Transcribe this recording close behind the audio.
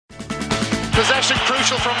Possession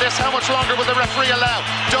crucial from this. How much longer will the referee allow?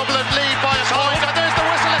 Dublin lead by a point, and there's the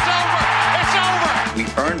whistle. It's over. It's over. We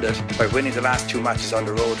earned it by winning the last 2 matches on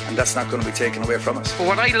the road, and that's not going to be taken away from us. But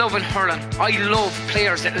what I love in hurling, I love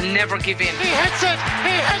players that will never give in. He hits it.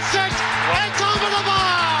 He hits it. It's over the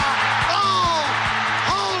bar. Oh,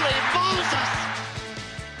 holy Moses.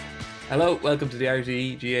 Hello, welcome to the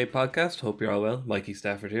RTE podcast. Hope you're all well. Mikey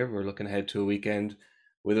Stafford here. We're looking ahead to a weekend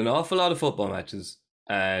with an awful lot of football matches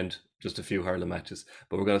and just a few hurling matches.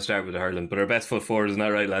 But we're going to start with the hurling. But our best foot forward, isn't that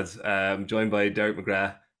right, lads? I'm joined by Derek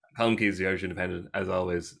McGrath, Colin Keys, the Irish Independent, as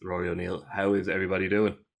always, Rory O'Neill. How is everybody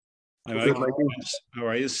doing? How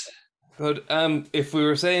are you? Good. If we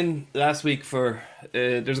were saying last week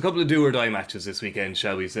there's a couple of do or die matches this weekend,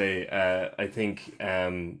 shall we say? I think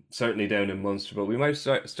certainly down in Munster, but we might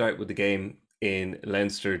start with the game in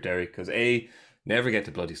Leinster, Derek, because never get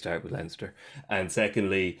to bloody start with Leinster, and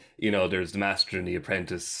secondly, there's the Master and the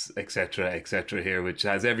Apprentice, etc here, which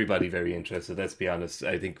has everybody very interested. Let's be honest,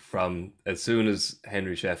 I think from as soon as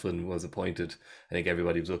Henry Shefflin was appointed, I think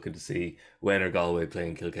everybody was looking to see when are Galway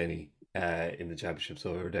playing Kilkenny in the championship.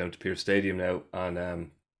 So we're down to Pearse Stadium now on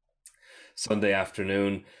Sunday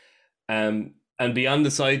afternoon, and beyond the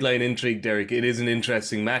sideline intrigue, Derek, it is an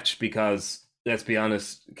interesting match because, let's be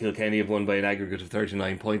honest, Kilkenny have won by an aggregate of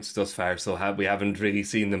 39 points thus far, so we haven't really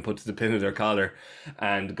seen them put to the pin of their collar.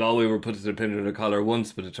 And Galway were put to the pin of their collar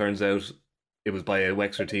once, but it turns out it was by a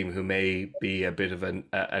Wexford team who may be a bit of a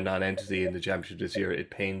non-entity in the championship this year,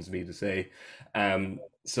 it pains me to say.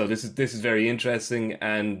 So this is very interesting,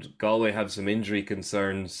 and Galway have some injury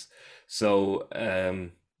concerns. So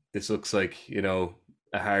this looks like,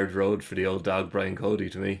 a hard road for the old dog Brian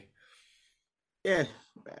Cody to me. Yeah.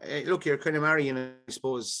 Look, you're kind of marrying, I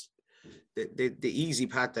suppose, the easy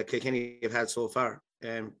path that Kilkenny have had so far,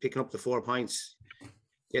 picking up the 4 points,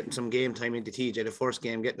 getting some game time into TJ the first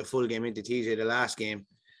game, getting the full game into TJ the last game,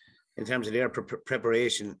 in terms of their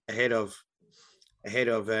preparation ahead of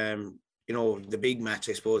the big match,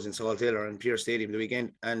 I suppose, in Salthill and Pearse Stadium the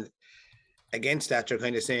weekend. And against that, they're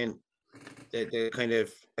kind of saying the kind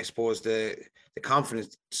of, I suppose, the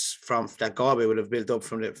confidence from that Galway would have built up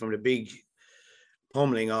from the big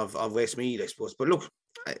pummeling of Westmeath, I suppose. But look,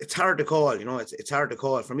 it's hard to call, it's hard to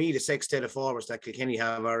call. For me, the sextet of forwards that Kilkenny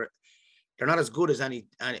have they're not as good as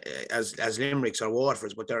as Limerick's or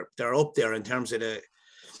Waterford's, but they're up there in terms of they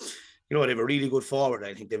have a really good forward.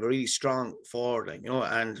 I think they have a really strong forward line,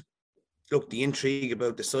 and look, the intrigue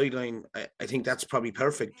about the sideline, I think that's probably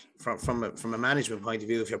perfect from a management point of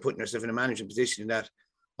view. If you're putting yourself in a management position, that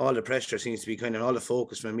all the pressure seems to be all the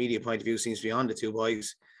focus from a media point of view seems to be on the two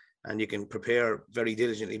boys, and you can prepare very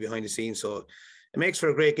diligently behind the scenes. So it makes for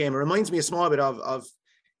a great game. It reminds me a small bit of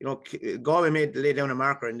Galway lay down a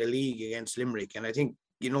marker in the league against Limerick, and I think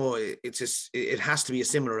it has to be a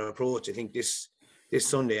similar approach, I think, this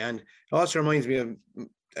Sunday. And it also reminds me of,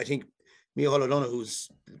 I think, Micheál O'Donoghu's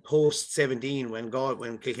post 17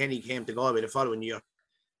 when Kilkenny came to Galway the following year.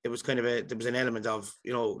 It was there was an element of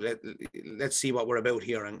let's see what we're about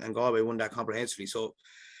here, and Galway won that comprehensively. So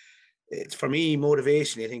it's, for me,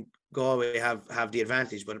 motivation. I think Galway have the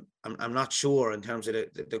advantage, but I'm not sure in terms of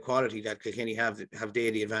the quality that Kilkenny have they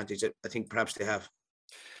the advantage. I think perhaps they have.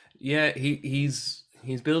 Yeah, he's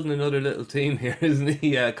building another little team here, isn't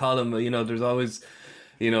he? Colin, there's always,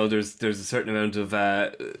 there's a certain amount of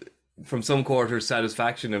from some quarters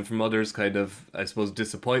satisfaction, and from others kind of, I suppose,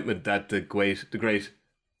 disappointment that the great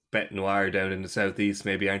Bet Noir down in the southeast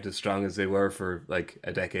maybe aren't as strong as they were for like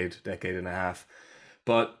a decade and a half.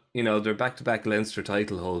 But they're back-to-back Leinster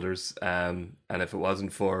title holders, and if it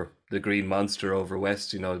wasn't for the Green Monster over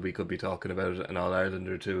West, we could be talking about an All-Ireland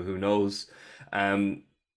or two, who knows. And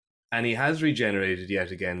he has regenerated yet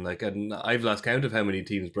again. And I've lost count of how many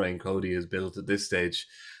teams Brian Cody has built at this stage.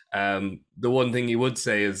 The one thing you would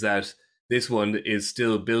say is that this one is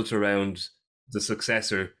still built around the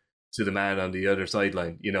successor to the man on the other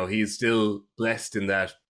sideline. He's still blessed in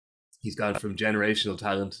that he's gone from generational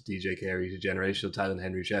talent DJ Carey to generational talent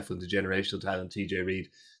Henry Shefflin to generational talent TJ Reid.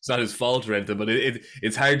 It's not his fault or anything, but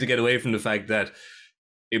it's hard to get away from the fact that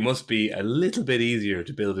it must be a little bit easier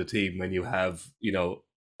to build a team when you have,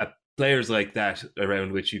 players like that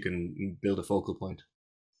around which you can build a focal point.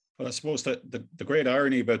 Well, I suppose that the great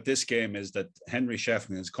irony about this game is that Henry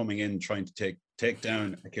Shefflin is coming in trying to take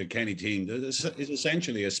down a Kilkenny team that is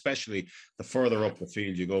essentially, especially the further up the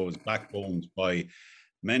field you go, is backboned by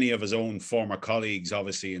many of his own former colleagues,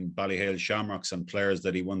 obviously, in Ballyhale Shamrocks, and players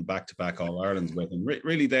that he won back-to-back All-Irelands with. And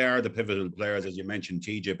really, they are the pivotal players, as you mentioned,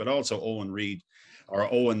 TJ, but also Owen Reid, or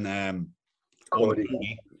Owen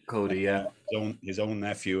Cody. Cody, yeah. His own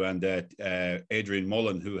nephew, and Adrian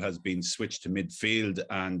Mullen, who has been switched to midfield.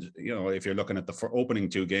 And, you know, if you're looking at the opening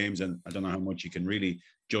 2 games, and I don't know how much you can really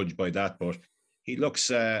judge by that, but he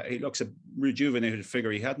looks a rejuvenated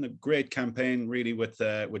figure. He had a great campaign really with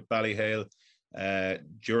Ballyhale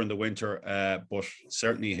during the winter, but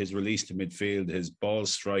certainly his release to midfield, his ball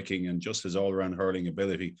striking, and just his all-around hurling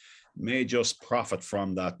ability may just profit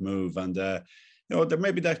from that move. And you know,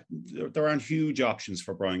 there aren't huge options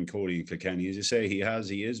for Brian Cody in Kilkenny. As you say,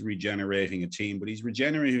 he is regenerating a team, but he's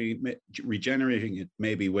regenerating it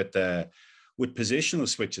maybe with positional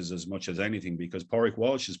switches as much as anything, because Pádraig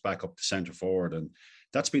Walsh is back up to centre forward, and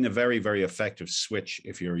that's been a very, very effective switch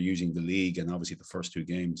if you're using the league and obviously the first 2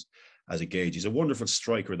 games as a gauge. He's a wonderful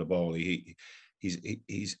striker of the ball.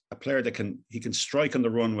 He's a player that can strike on the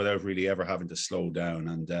run without really ever having to slow down,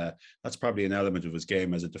 and that's probably an element of his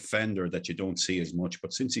game as a defender that you don't see as much.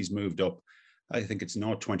 But since he's moved up, I think it's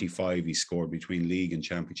not 25 he scored between league and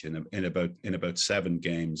championship in about 7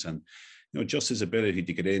 games, and you know, just his ability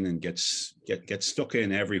to get in and get stuck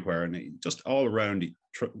in everywhere, and just all around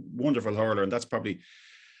wonderful hurler. And that's probably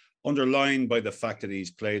underlined by the fact that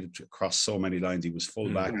he's played across so many lines. He was full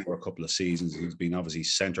back for a couple of seasons. He's been obviously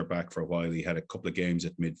centre back for a while. He had a couple of games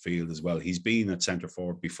at midfield as well. He's been at centre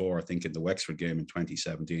forward before, I think in the Wexford game in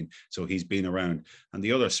 2017. So he's been around. And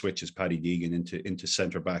the other switch is Paddy Deegan into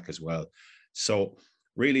centre back as well. So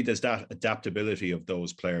really there's that adaptability of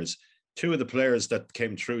those players. 2 of the players that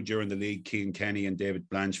came through during the league, Cian Kenny and David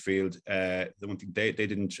Blanchfield, they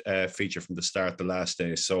didn't feature from the start the last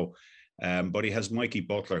day. So but he has Mikey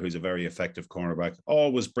Butler, who's a very effective cornerback,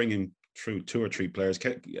 always bringing through 2 or 3 players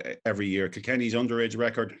every year. Kilkenny's underage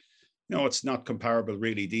record, no, it's not comparable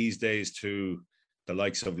really these days to the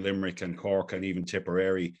likes of Limerick and Cork and even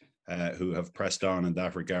Tipperary, who have pressed on in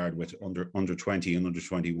that regard with under 20 and under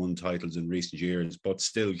 21 titles in recent years. But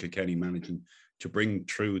still, Kilkenny managing to bring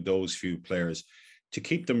through those few players to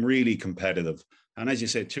keep them really competitive. And as you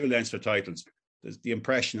said, 2 Leinster titles. The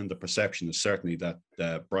impression and the perception is certainly that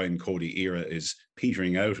Brian Cody era is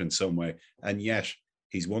petering out in some way, and yet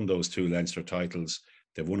he's won those 2 Leinster titles.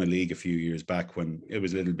 They've won a league a few years back when it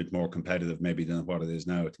was a little bit more competitive maybe than what it is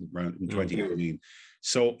now around in 2018.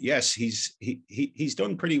 So yes, he's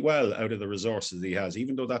done pretty well out of the resources that he has,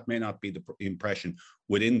 even though that may not be the impression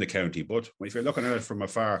within the county. But if you're looking at it from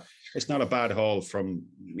afar, it's not a bad haul from,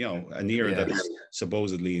 you know, an era that is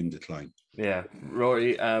supposedly in decline. Yeah,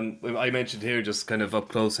 Rory, I mentioned here just kind of up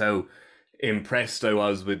close how impressed I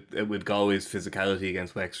was with Galway's physicality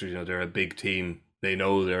against Wexford. You know, they're a big team. They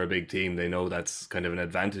know they're a big team. They know that's kind of an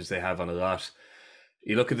advantage they have on a lot.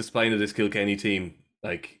 You look at the spine of this Kilkenny team,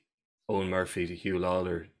 like Owen Murphy to Hugh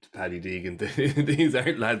Lawler to Paddy Deegan. These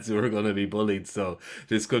aren't lads who are going to be bullied. So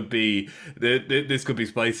this could be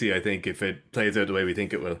spicy, I think, if it plays out the way we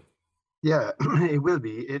think it will. Yeah, it will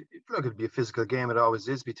be. It'll be a physical game. It always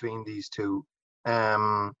is between these 2.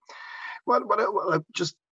 What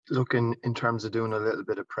just looking in terms of doing a little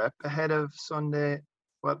bit of prep ahead of Sunday,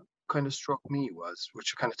 what kind of struck me was,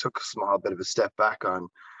 which I kind of took a small bit of a step back on,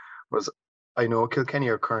 was I know Kilkenny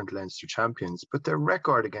are current Leinster champions, but their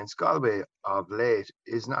record against Galway of late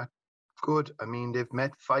is not good. I mean, they've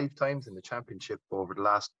met 5 times in the championship over the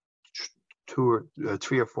last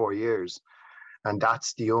 3 or 4 years. And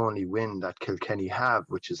that's the only win that Kilkenny have,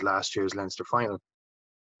 which is last year's Leinster final.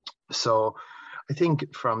 So I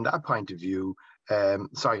think from that point of view,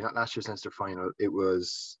 sorry, not last year's Leinster final. It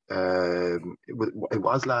was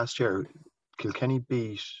last year. Kilkenny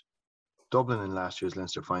beat Dublin in last year's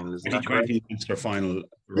Leinster final. Isn't that correct? 2020 Leinster final.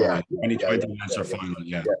 Right. Yeah. 2020 Leinster final.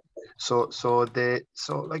 Yeah. So they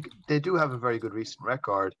do have a very good recent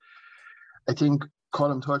record. I think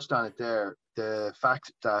Colm touched on it there. The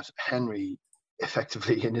fact that Henry,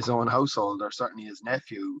 effectively in his own household, or certainly his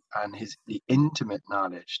nephew, and the intimate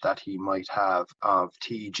knowledge that he might have of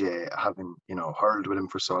TJ, having, you know, hurled with him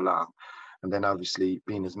for so long, and then obviously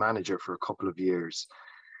being his manager for a couple of years,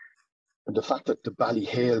 and the fact that the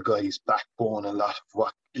Ballyhale guys backbone a lot of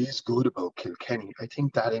what is good about Kilkenny, I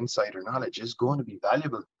think that insider knowledge is going to be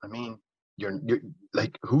valuable. I mean, you're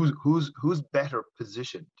like, who's better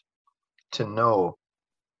positioned to know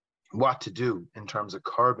what to do in terms of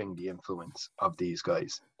curbing the influence of these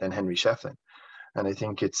guys than Henry Shefflin? And I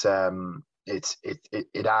think it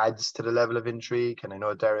adds to the level of intrigue. And I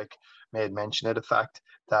know Derek made mention of the fact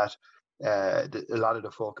that A lot of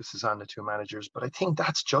the focus is on the two managers, but I think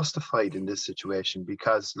that's justified in this situation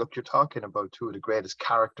because, look, you're talking about two of the greatest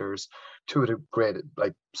characters, two of the greatest,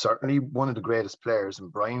 like certainly one of the greatest players,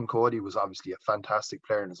 and Brian Cody was obviously a fantastic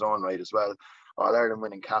player in his own right as well. All Ireland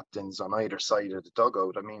winning captains on either side of the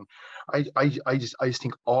dugout. I mean, I just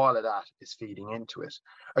think all of that is feeding into it.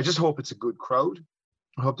 I just hope it's a good crowd.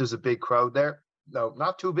 I hope there's a big crowd there. No,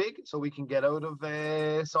 not too big, so we can get out of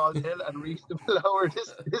Salt Hill and reasonable hour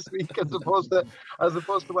this week, as opposed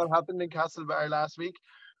to what happened in Castlebar last week.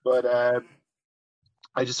 But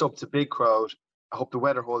I just hope it's a big crowd. I hope the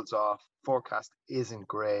weather holds off. Forecast isn't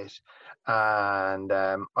great, and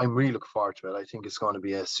I'm really looking forward to it. I think it's going to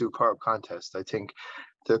be a superb contest. I think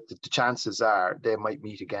the chances are they might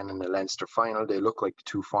meet again in the Leinster final. They look like the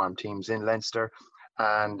two form teams in Leinster,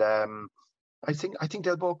 and I think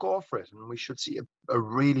they'll both go for it, and we should see a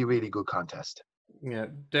really, really good contest. Yeah,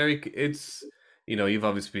 Derek, it's, you've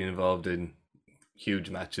obviously been involved in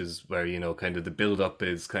huge matches where, kind of the build-up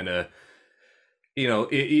is kind of,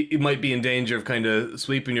 it might be in danger of kind of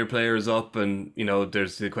sweeping your players up, and,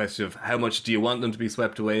 there's the question of how much do you want them to be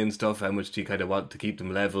swept away and stuff, how much do you kind of want to keep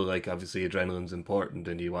them level, like obviously adrenaline's important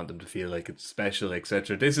and you want them to feel like it's special,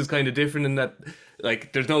 etc. This is kind of different in that,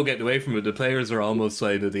 like, there's no getting away from it. The players are almost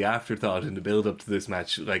like the afterthought in the build-up to this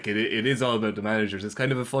match. Like, it is all about the managers. It's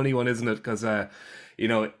kind of a funny one, isn't it? Because,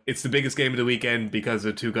 it's the biggest game of the weekend because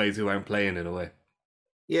of two guys who aren't playing in a way.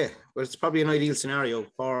 Yeah, but it's probably an ideal scenario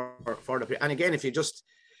for the. And again, if you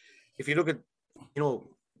look at,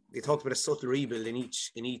 they talked about a subtle rebuild in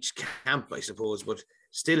each camp, I suppose. But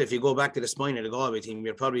still, if you go back to the spine of the Galway team,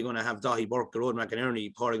 you're probably going to have Dahi Burke, Gerard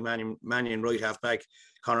McInerney, Pádraig Mannion right half back,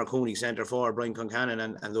 Conor Cooney centre forward, Brian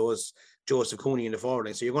Concannon, and those Joseph Cooney in the forward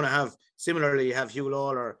line. So you're going to have, similarly, you have Hugh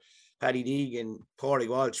Lawler, Paddy Deegan, Pádraig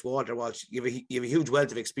Walsh, Walter Walsh. You have a huge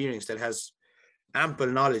wealth of experience that has ample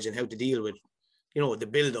knowledge in how to deal with, the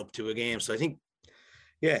build up to a game. So I think,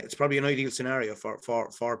 yeah, it's probably an ideal scenario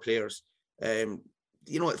for players.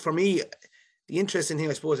 For me, the interesting thing,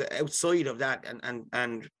 I suppose, outside of that,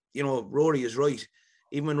 and Rory is right.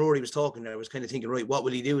 Even when Rory was talking there, I was kind of thinking, right, what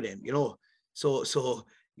will he do then? So does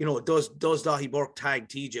Dahi Burke tag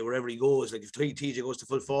TJ wherever he goes? Like if TJ goes to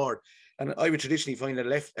full forward, and I would traditionally find a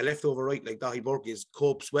left over right like Dahi Burke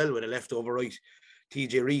copes well with a left over right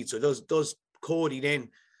TJ Reid. So does Cody then,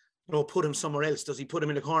 put him somewhere else? Does he put him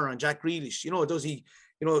in the corner on Jack Grealish? Does he,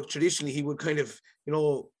 traditionally he would kind of,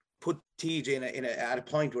 put TJ at a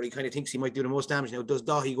point where he kind of thinks he might do the most damage. Now, does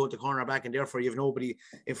Dahi go to corner back and therefore you have nobody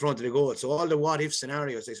in front of the goal? So all the what if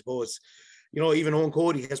scenarios, I suppose, even Owen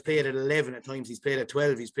Cody has played at 11 at times, he's played at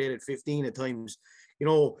 12, he's played at 15 at times.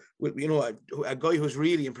 A guy who's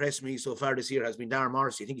really impressed me so far this year has been Darren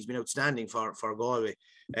Morrissey. I think he's been outstanding for Galway.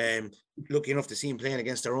 Lucky enough to see him playing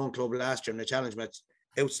against our own club last year in the challenge match.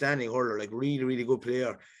 Outstanding hurler, like really, really good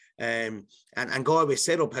player. And Galway's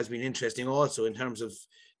setup has been interesting also in terms of,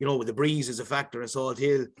 with the breeze as a factor in Salt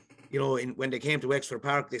Hill. When they came to Wexford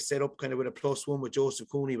Park, they set up kind of with a +1 with Joseph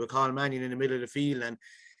Cooney, with Colin Mannion in the middle of the field. And,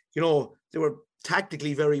 they were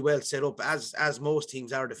tactically very well set up, as most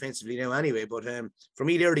teams are defensively now anyway. But for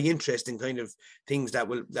me, they're the interesting kind of things that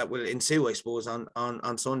will ensue, I suppose,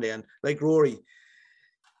 on Sunday. And like Rory,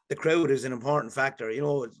 the crowd is an important factor,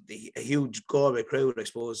 a huge Galway crowd, I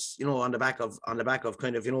suppose, on the back of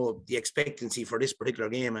kind of, the expectancy for this particular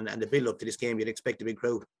game and the build up to this game, you'd expect a big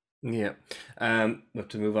crowd. Yeah. We have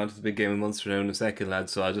to move on to the big game in Munster now in a second,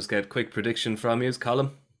 lads. So I'll just get a quick prediction from you,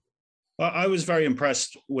 Colin. Well, I was very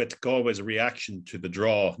impressed with Galway's reaction to the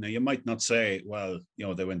draw. Now, you might not say, well,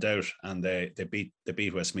 they went out and they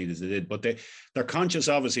beat Westmeath as they did, but they're conscious,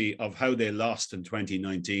 obviously, of how they lost in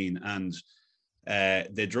 2019, and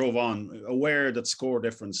they drove on, aware that score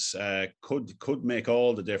difference could make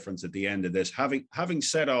all the difference at the end of this. Having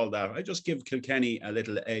said all that, I just give Kilkenny a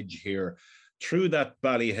little edge here through that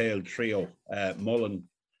Ballyhale trio, Mullen,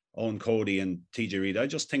 Owen Cody, and TJ Reid. I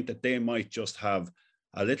just think that they might just have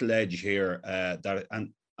a little edge here.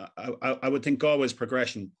 I would think Galway's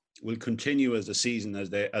progression will continue as the season, as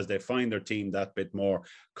they find their team that bit more.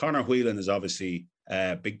 Conor Whelan is obviously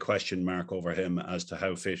a big question mark over him as to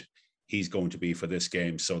how fit he's going to be for this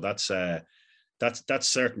game. So that's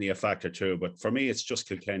certainly a factor too. But for me, it's just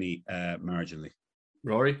Kilkenny marginally.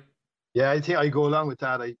 Rory? Yeah, I think I go along with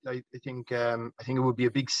that. I think it would be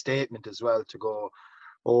a big statement as well to go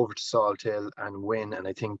over to Salt Hill and win. And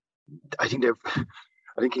I think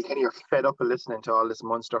Kilkenny are fed up of listening to all this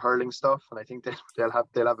Munster hurling stuff, and I think they'll have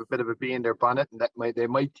a bit of a bee in their bonnet, and they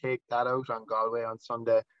might take that out on Galway on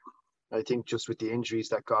Sunday. I think just with the injuries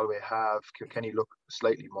that Galway have, Kilkenny look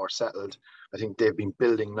slightly more settled. I think they've been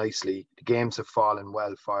building nicely. The games have fallen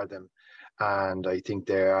well for them. and I think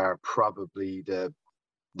they are probably the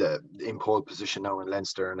in pole position now in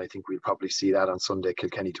Leinster, and I think we'll probably see that on Sunday,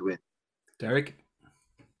 Kilkenny to win. Derek?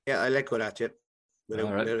 Yeah, I let go that, yep.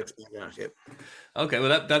 All right. Yep. Okay,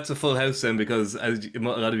 well that's a full house then, because as a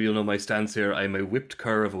lot of you know my stance here, I'm a whipped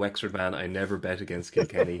cur of a Wexford man. I never bet against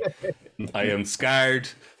Kilkenny. I am scarred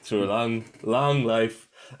through a long life,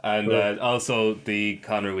 and also the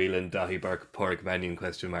Conor Whelan, Dahi Burke, Pádraig Mannion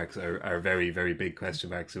question marks are very, very big question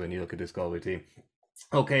marks when you look at this Galway team.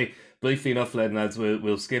 Okay, briefly enough, lads,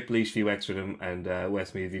 we'll skip Laois v Wexford and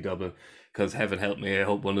Westmeath v Dublin, because heaven help me, I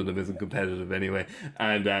hope one of them isn't competitive anyway.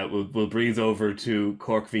 And we'll breeze over to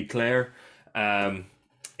Cork v Clare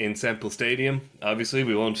in Semple Stadium. Obviously,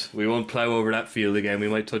 we won't plough over that field again. We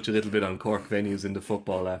might touch a little bit on Cork venues into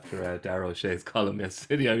football after Darragh O'Shea's column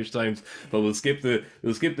yesterday in the Irish Times. But we'll skip the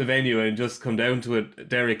venue and just come down to it,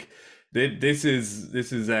 Derek. This is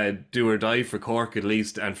do or die for Cork at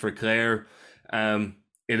least, and for Clare.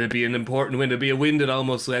 It'll be an important win. It'll be a win that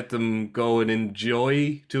almost let them go and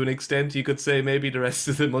enjoy, to an extent, you could say, maybe the rest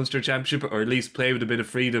of the Munster Championship, or at least play with a bit of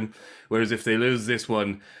freedom. Whereas if they lose this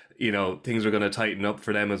one, you know, things are going to tighten up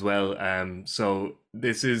for them as well. So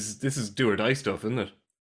this is do or die stuff, isn't it?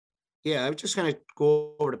 Yeah, I'm just going to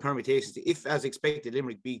go over the permutations. If, as expected,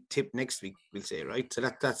 Limerick be tipped next week, we'll say, right? So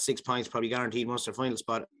that's 6 points, probably guaranteed Munster final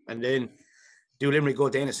spot. And then do Limerick go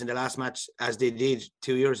Dennis in the last match, as they did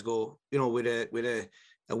 2 years ago, you know, with a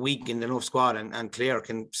weak and enough squad, and Clare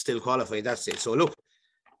can still qualify. That's it. So look,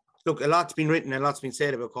 a lot's been written and a lot's been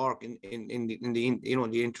said about Cork in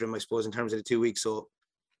the interim, I suppose, in terms of the 2 weeks. So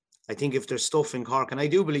I think if there's stuff in Cork, and I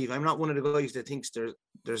do believe, I'm not one of the guys that thinks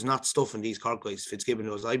there's not stuff in these Cork guys, Fitzgibbon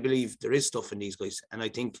knows. I believe there is stuff in these guys, and I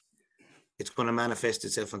think it's going to manifest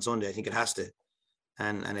itself on Sunday. I think it has to,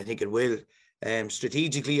 and I think it will.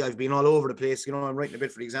 Strategically, I've been all over the place. You know, I'm writing a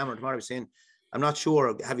bit for the Examiner tomorrow, saying I'm not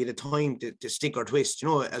sure, have you the time to stick or twist? You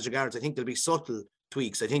know, as regards, I think there'll be subtle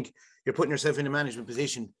tweaks. I think you're putting yourself in a management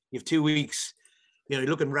position. You have 2 weeks. You know,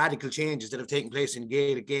 you're looking at radical changes that have taken place in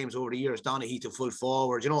Gaelic games over the years. Donaghy to full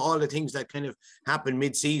forward. You know, all the things that kind of happen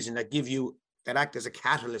mid-season that act as a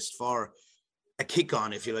catalyst for a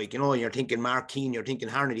kick-on, if you like. You know, you're thinking Mark Keane, you're thinking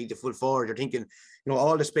Harnedy to full forward. You're thinking, you know,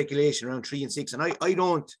 all the speculation around 3 and 6. And I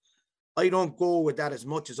don't go with that as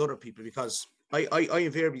much as other people, because I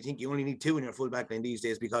invariably think you only need 2 in your full back line these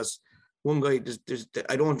days, because one guy,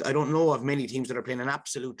 I don't know of many teams that are playing an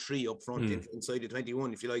absolute 3 up front inside the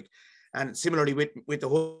 21, if you like. And similarly with the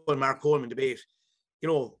whole Mark Coleman debate, you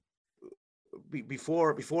know,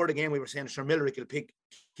 before the game we were saying sure Millerick will pick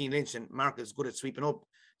Keane Lynch and Mark is good at sweeping up,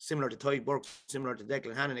 similar to Ty Burke, similar to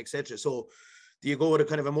Declan Hannon, etc. So do you go with a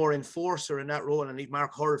kind of a more enforcer in that role and leave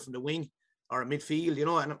Mark Hurrell from the wing or a midfield, you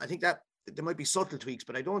know? And I think that there might be subtle tweaks,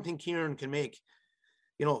 but I don't think Kieran can make,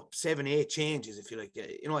 you know, 7, 8 changes, if you like.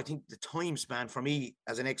 You know, I think the time span for me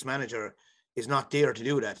as an ex-manager is not there to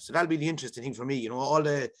do that. So that'll be the interesting thing for me. You know, all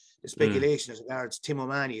the speculation as regards Tim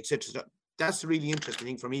O'Mahony, etc. That's the really interesting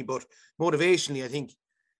thing for me. But motivationally, I think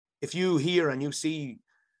if you hear and you see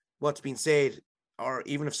what's been said, or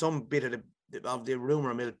even if some bit of the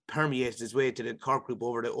rumour mill permeates its way to the Cork group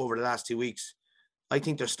over the last 2 weeks, I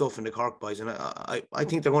think there's stuff in the Cork boys, and I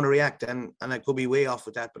think they're going to react, and I could be way off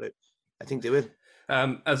with that, but I think they will.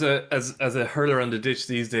 As a hurler on the ditch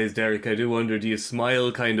these days, Derek, I do wonder, do you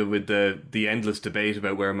smile kind of with the endless debate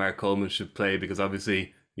about where Mark Coleman should play? Because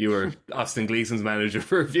obviously you were Austin Gleeson's manager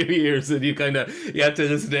for a few years, and you had to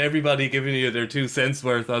listen to everybody giving you their 2 cents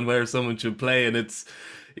worth on where someone should play, and it's,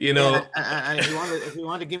 you know. Yeah, and if you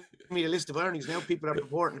want to give me a list of earnings now, people are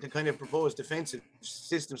purporting to kind of propose defensive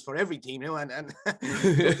systems for every team now, and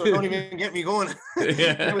so don't even get me going.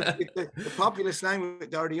 Yeah. the populist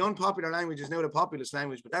language, or the unpopular language, is now the populist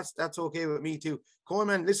language, but that's okay with me too.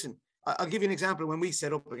 Coleman, listen, I'll give you an example. When we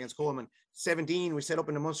set up against Coleman, 17, we set up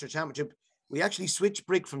in the Munster Championship. We actually switched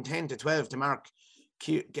Brick from 10 to 12 to Mark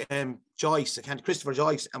Joyce, Christopher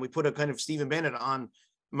Joyce, and we put a kind of Stephen Bennett on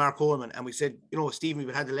Mark Coleman, and we said, you know, Stephen,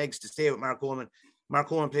 we had the legs to stay with Mark Coleman. Mark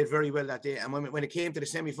Coleman played very well that day, and when it came to the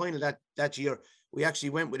semi-final that year, we actually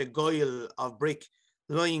went with a guile of Brick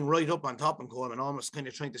lying right up on top of Coleman, almost kind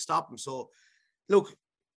of trying to stop him. So, look,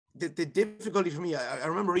 the difficulty for me, I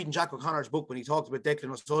remember reading Jack O'Connor's book when he talked about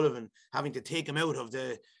Declan O'Sullivan having to take him out of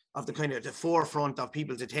the kind of the forefront of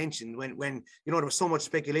people's attention when you know there was so much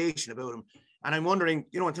speculation about him. And I'm wondering,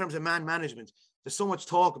 you know, in terms of man management, there's so much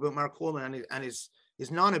talk about Mark Coleman and his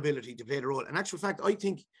non-ability to play the role. In actual fact, I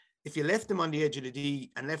think if you left him on the edge of the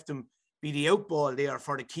D and left him be the outball there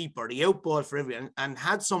for the keeper, the outball for everyone, and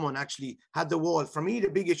had someone actually had the wall. For me, the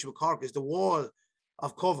big issue with Cork is the wall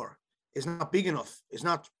of cover is not big enough. It's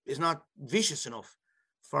not vicious enough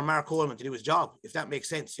for Mark Coleman to do his job, if that makes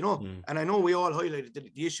sense, you know. And I know we all highlighted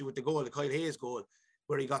the issue with the goal, the Kyle Hayes goal,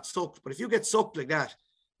 where he got sucked. But if you get sucked like that,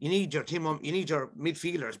 you need your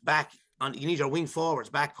midfielders back on. You need your wing forwards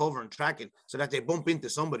back covering, tracking, so that they bump into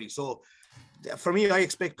somebody. So for me, I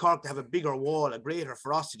expect Cork to have a bigger wall, a greater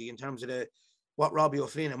ferocity in terms of what Robbie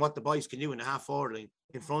O'Flynn and what the boys can do in the half forward line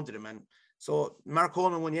in front of them. And so Mark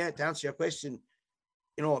Coleman, to answer your question,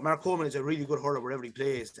 you know, Mark Coleman is a really good hurler wherever he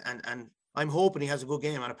plays, and I'm hoping he has a good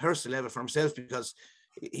game on a personal level for himself, because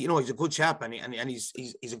you know he's a good chap and he's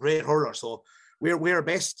a great hurler. So we're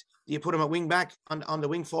best. Do you put him at wing back on the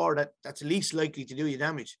wing forward that's least likely to do you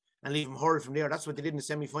damage and leave him hurl from there? That's what they did in the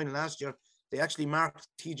semi-final last year. They actually marked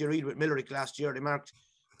TJ Reid with Millerick last year. They marked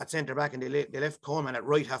at centre back and they left Coleman at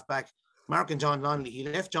right half back, marking John Donnelly. He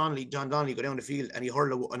left John Donnelly go down the field and he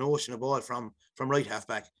hurled an ocean of ball from right half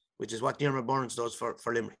back, which is what Diarmaid Burns does for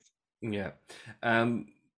Limerick. Yeah.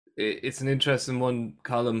 It's an interesting one,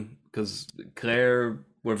 Colm, because Clare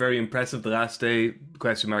were very impressive the last day.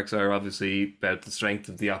 Question marks are obviously about the strength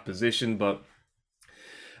of the opposition, but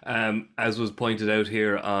as was pointed out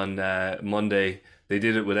here on Monday, they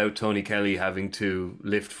did it without Tony Kelly having to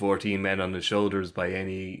lift 14 men on his shoulders by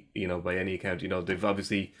any account. You know, they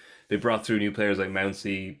brought through new players like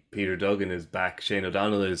Mounsey, Peter Duggan is back, Shane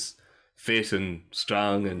O'Donnell is fit and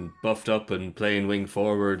strong and buffed up and playing wing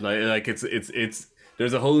forward. Like it's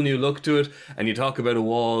there's a whole new look to it. And you talk about a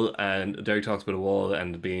wall, and Derek talks about a wall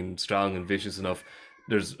and being strong and vicious enough.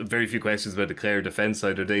 There's very few questions about the Clare defence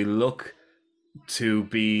side. They look to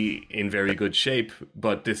be in very good shape,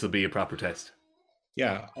 but this will be a proper test.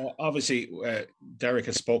 Yeah, obviously, Derek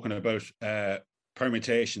has spoken about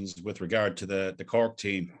permutations with regard to the Cork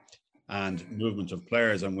team and movement of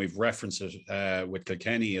players, and we've referenced it with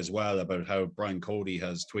Kilkenny as well about how Brian Cody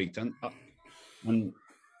has tweaked, and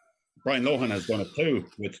Brian Lohan has done it too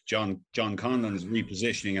with John Conlon's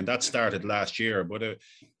repositioning, and that started last year, but it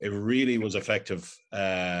really was effective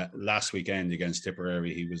last weekend against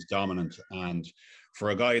Tipperary. He was dominant, and for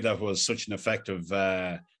a guy that was such an effective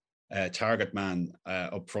target man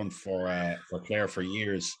up front for Clare for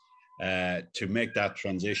years, to make that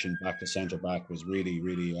transition back to centre back was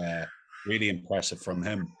really impressive from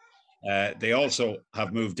him. They also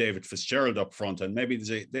have moved David Fitzgerald up front, and maybe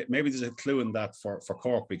there's a clue in that for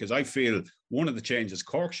Cork, because I feel one of the changes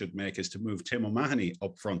Cork should make is to move Tim O'Mahony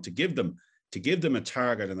up front to give them a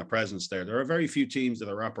target and a presence there. There are very few teams that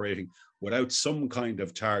are operating without some kind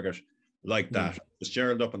of target like that.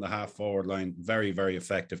 Fitzgerald up on the half forward line, very, very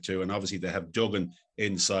effective too, and obviously they have Duggan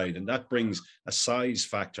inside, and that brings a size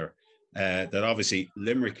factor that obviously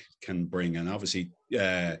Limerick can bring, and obviously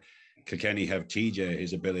Kilkenny have TJ,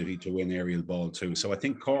 his ability to win aerial ball too. So I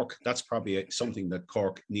think Cork, that's probably something that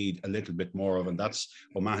Cork need a little bit more of, and that's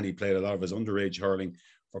O'Mahony played a lot of his underage hurling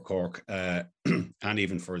for Cork, and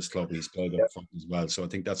even for his club he's played up front as well. So I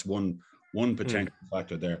think that's one potential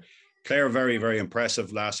factor there. Clare very, very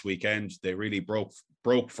impressive last weekend. They really broke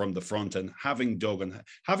from the front, and having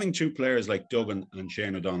two players like Duggan and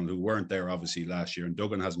Shane O'Donnell, who weren't there obviously last year, and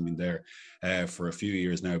Duggan hasn't been there for a few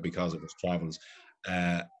years now because of his travels.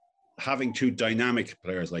 Having two dynamic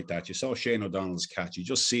players like that, you saw Shane O'Donnell's catch. You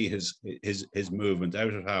just see his movement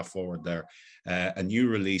out at half forward there, a new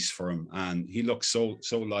release for him, and he looks so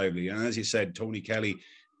lively. And as you said, Tony Kelly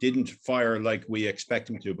didn't fire like we expect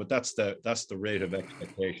him to, but that's the rate of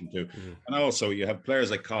expectation too. And also you have players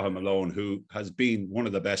like Cathal Malone, who has been one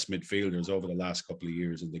of the best midfielders over the last couple of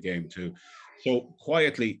years in the game too. So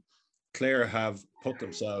quietly, Clare have put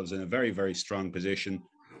themselves in a very, very strong position.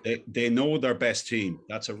 They know their best team.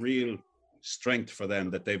 That's a real strength for them,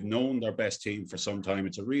 that they've known their best team for some time.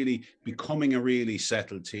 It's becoming a really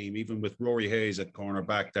settled team, even with Rory Hayes at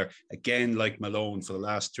cornerback there. Again, like Malone for the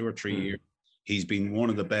last 2 or 3 years, he's been one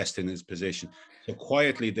of the best in his position. So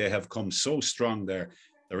quietly, they have come so strong there.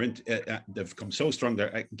 They've come so strong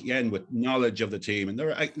there, again, with knowledge of the team. And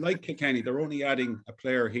they're like Kilkenny, they're only adding a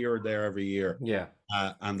player here or there every year. Yeah.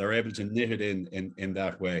 And they're able to knit it in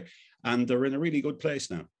that way. And they're in a really good place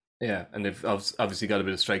now. Yeah, and they've obviously got a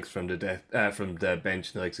bit of strength from the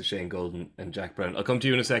bench, the likes of Shane Golden and Jack Brown. I'll come to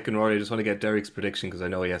you in a second, Rory. I just want to get Derek's prediction because I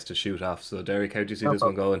know he has to shoot off. So, Derek, how do you see this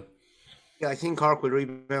one going? Yeah, I think Cork will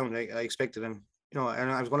rebound. I expected them, and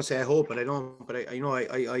I was going to say I hope, but I don't. But I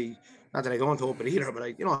not that I don't hope it either. But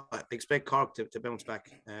I expect Cork to bounce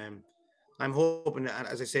back. I'm hoping, and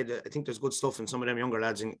as I said, I think there's good stuff in some of them younger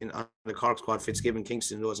lads on the Cork squad, Fitzgibbon,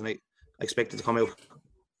 Kingston, those, and I expect it to come out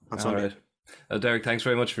on Sunday. Right. Well, Derek, thanks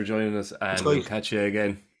very much for joining us, and we'll catch you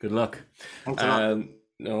again. Good luck. Thanks a lot.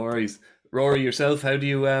 No worries. Rory, yourself, how do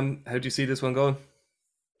you see this one going?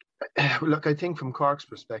 Look, I think from Cork's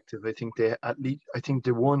perspective, I think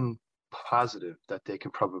the one positive that they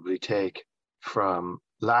can probably take from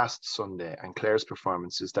last Sunday and Clare's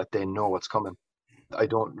performance is that they know what's coming. I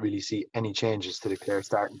don't really see any changes to the Clare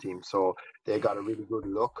starting team. So they got a really good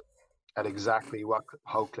look at exactly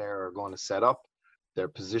how Clare are going to set up their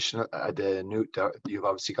position. You've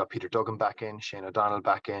obviously got Peter Duggan back in, Shane O'Donnell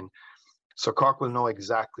back in. So Cork will know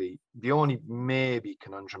exactly. The only maybe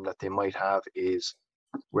conundrum that they might have is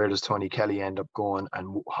where does Tony Kelly end up going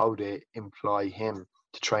and how they employ him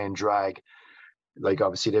to try and drag. Like,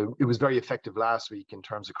 obviously, it was very effective last week in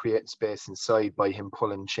terms of creating space inside by him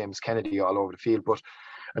pulling Seamus Kennedy all over the field,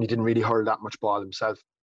 and he didn't really hurl that much ball himself.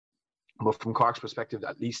 But from Cork's perspective,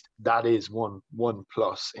 at least that is one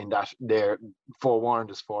plus in that they're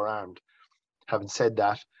forewarned is forearmed. Having said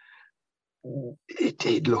that, it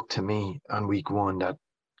did look to me on week one that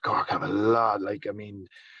Cork have a lot. Like, I mean,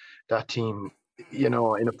 that team, in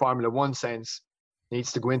a Formula One sense,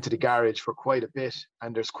 needs to go into the garage for quite a bit,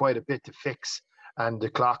 and there's quite a bit to fix. And the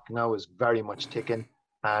clock now is very much ticking.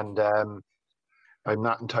 And I'm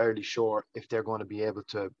not entirely sure if they're going to be able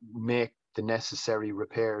to make the necessary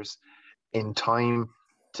repairs in time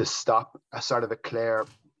to stop a sort of a Clare,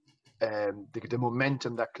 the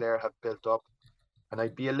momentum that Clare have built up. And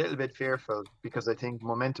I'd be a little bit fearful because I think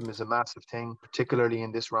momentum is a massive thing, particularly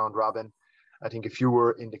in this round robin. I think if you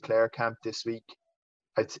were in the Clare camp this week,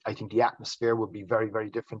 I think the atmosphere would be very, very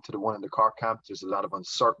different to the one in the Cork camp. There's a lot of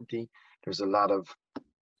uncertainty. There's a lot of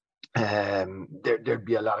there'd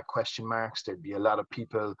be a lot of question marks. There'd be a lot of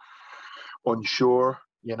people unsure,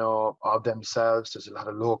 of themselves. There's a lot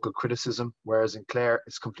of local criticism, whereas in Clare,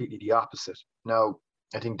 it's completely the opposite. Now,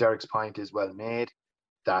 I think Derek's point is well made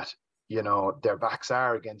that, their backs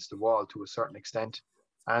are against the wall to a certain extent.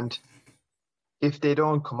 And if they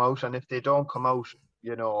don't come out, and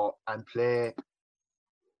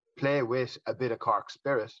play with a bit of Cork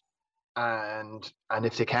spirit, and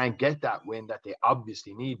if they can't get that win that they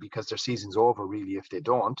obviously need because their season's over really if they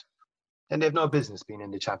don't, then they've no business being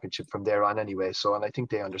in the championship from there on anyway. So, and I think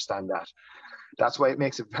they understand that. That's why it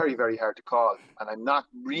makes it very, very hard to call. And I'm not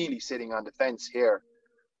really sitting on the fence here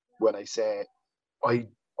when I say I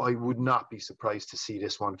would not be surprised to see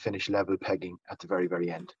this one finish level pegging at the very,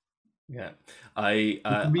 very end. Yeah, which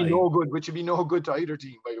would be no good to either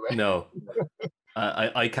team, by the way. No.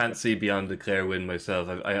 I can't see beyond the Clare win myself.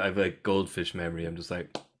 I have a goldfish memory. I'm just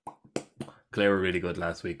like, Clare were really good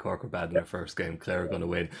last week. Cork were bad in their first game. Clare are going to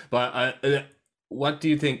win. But what do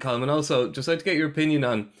you think, Colm? And also, just like to get your opinion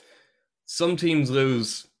on some teams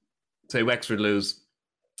lose, say Wexford lose,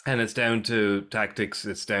 and it's down to tactics.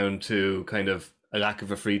 It's down to kind of a lack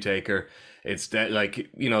of a free taker. It's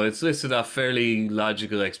it's listed off fairly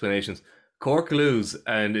logical explanations. Cork lose,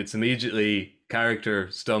 and it's immediately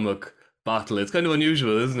character, stomach, bottle. It's kind of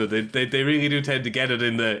unusual, isn't it? They really do tend to get it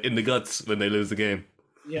in the guts when they lose the game.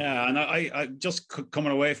 Yeah, and I just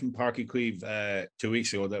coming away from Páirc Uí Chaoimh 2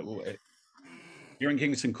 weeks ago, that Kieran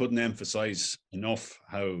Kingston couldn't emphasise enough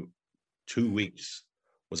how 2 weeks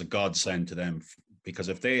was a godsend to them, because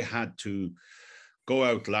if they had to go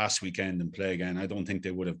out last weekend and play again, I don't think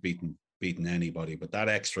they would have beaten anybody. But that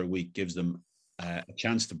extra week gives them a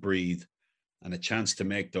chance to breathe and a chance to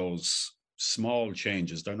make those small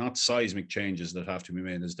changes. They're not seismic changes that have to be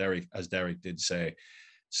made, as Derek did say.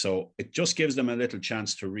 So it just gives them a little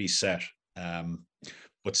chance to reset.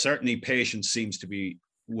 But certainly patience seems to be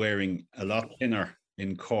wearing a lot thinner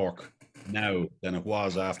in Cork now than it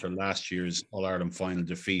was after last year's All-Ireland final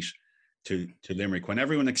defeat to Limerick, when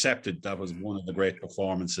everyone accepted that was one of the great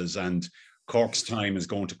performances and Cork's time is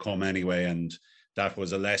going to come anyway. And that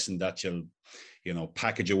was a lesson that you'll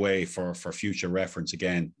package away for future reference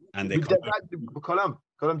again. And they Colm,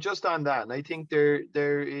 just on that, and I think there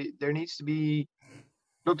needs to be.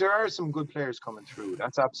 Look, there are some good players coming through.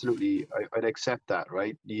 That's absolutely, I'd accept that,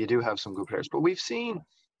 right? You do have some good players, but we've seen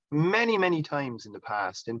many, many times in the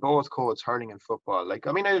past in both codes, hurling and football. Like,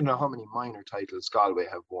 I mean, I don't know how many minor titles Galway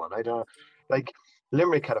have won. I don't like.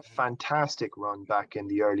 Limerick had a fantastic run back in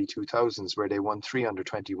the early 2000s where they won 3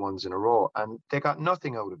 under-21s in a row and they got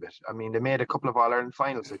nothing out of it. I mean, they made a couple of All-Ireland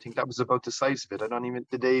finals. I think that was about the size of it.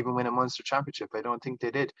 Did they even win a Munster Championship? I don't think they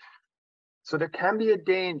did. So there can be a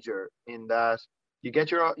danger in that you get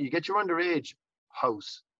your underage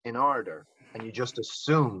house in order and you just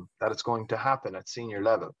assume that it's going to happen at senior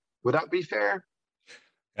level. Would that be fair?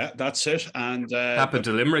 Yeah, that's it. And happened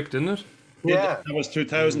to Limerick, didn't it? Yeah, that was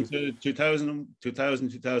 2000 to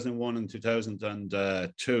 2001 and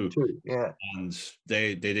 2002. Yeah, and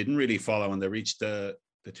they didn't really follow when they reached the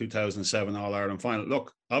 2007 All-Ireland final.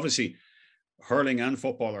 Look, obviously hurling and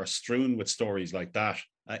football are strewn with stories like that.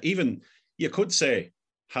 Even you could say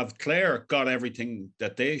have Clare got everything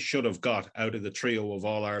that they should have got out of the trio of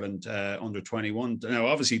All-Ireland under 21? Now,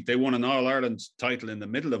 obviously, they won an All-Ireland title in the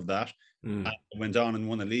middle of that, and went on and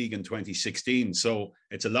won a league in 2016. So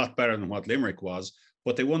it's a lot better than what Limerick was.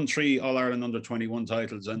 But they won 3 All-Ireland under 21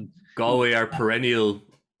 titles. And Galway are perennial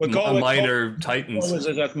minor titans.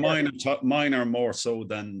 Galway is at minor more so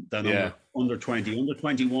than under 20. Under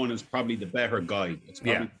 21 is probably the better guide. It's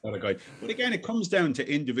probably the better guide. But again, it comes down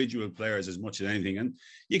to individual players as much as anything. And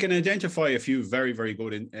you can identify a few very, very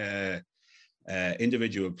good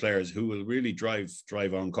individual players who will really drive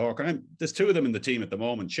on Cork. And there's 2 of them in the team at the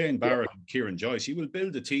moment, Shane Barrett and Kieran Joyce. You will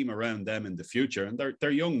build a team around them in the future, and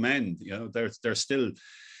they're young men. You know, they're still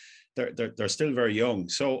very young.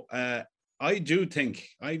 So I do think,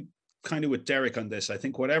 I kind of with Derek on this, I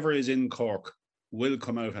think whatever is in Cork will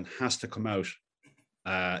come out and has to come out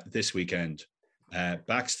this weekend.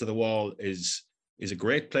 Backs to the Wall is a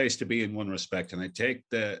great place to be in one respect. And I take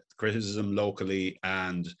the criticism locally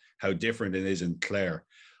and how different it is in Clare.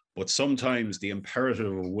 But sometimes the imperative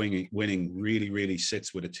of winning really, really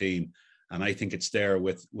sits with a team. And I think it's there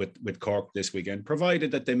with Cork this weekend,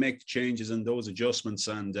 provided that they make the changes and those adjustments,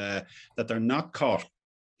 and that they're not caught,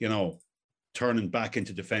 you know, turning back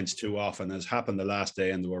into defence too often, as happened the last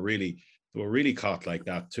day. And they were really caught like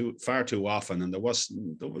that far too often, and there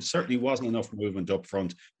certainly wasn't enough movement up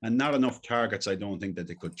front, and not enough targets. I don't think that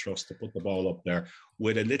they could trust to put the ball up there,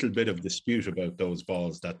 with a little bit of dispute about those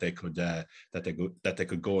balls that they could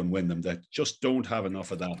go and win them. That just don't have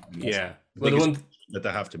enough of that. Yeah, well, the one that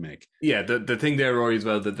they have to make. Yeah, the thing there, Rory, as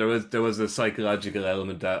well, that there was a psychological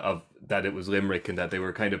element that it was Limerick, and that they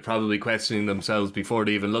were kind of probably questioning themselves before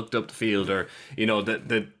they even looked up the field, or you know that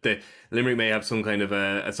the Limerick may have some kind of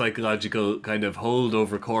a psychological kind of hold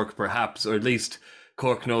over Cork, perhaps, or at least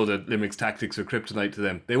Cork know that Limerick's tactics are kryptonite to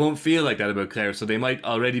them. They won't feel like that about Clare, so they might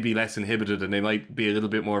already be less inhibited, and they might be a little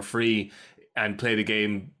bit more free and play the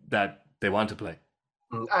game that they want to play.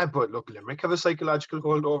 But look, Limerick have a psychological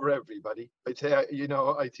hold over everybody. I tell you,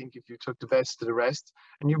 I think if you took the best of the rest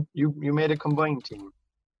and you made a combined team,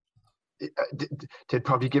 they'd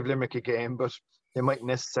probably give Limerick a game, but they mightn't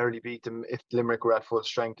necessarily beat them if Limerick were at full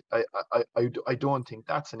strength. I don't think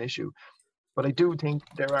that's an issue. But I do think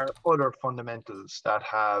there are other fundamentals that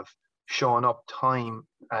have shown up time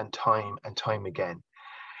and time and time again.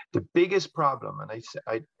 The biggest problem, and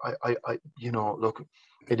I look,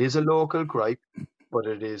 it is a local gripe, but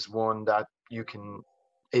it is one that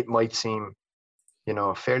it might seem,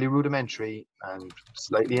 fairly rudimentary and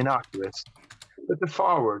slightly innocuous. But the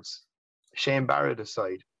forwards, Shane Barrett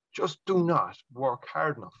aside, just do not work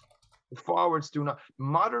hard enough. The forwards do not.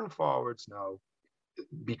 Modern forwards now,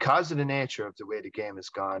 because of the nature of the way the game has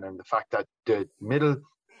gone and the fact that the middle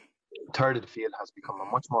third of the field has become a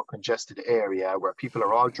much more congested area where people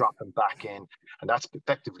are all dropping back in, and that's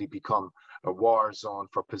effectively become a war zone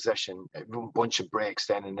for possession, a bunch of breaks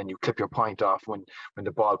then, and then you clip your point off when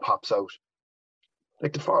the ball pops out.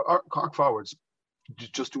 Like the Cork forwards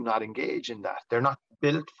just do not engage in that. They're not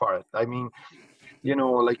built for it. I mean,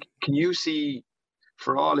 can you see,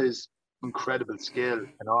 for all his incredible skill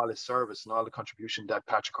and all his service and all the contribution that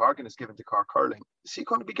Patrick Horgan has given to Cork hurling, is he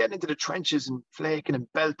going to be getting into the trenches and flaking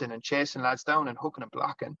and belting and chasing lads down and hooking and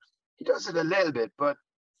blocking? He does it a little bit, but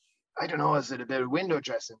I don't know, is it a bit of window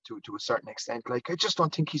dressing to a certain extent? Like, I just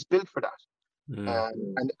don't think he's built for that.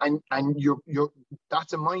 And you're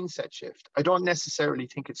that's a mindset shift. I don't necessarily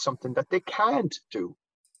think it's something that they can't do,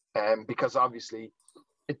 because obviously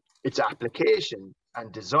it's application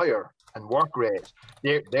and desire and work rate.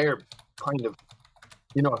 They're kind of,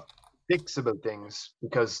 fixable things,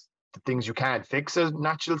 because the things you can't fix are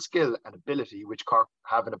natural skill and ability, which Cork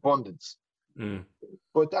have in abundance.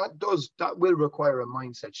 But that will require a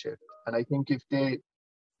mindset shift. And I think if they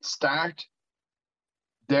start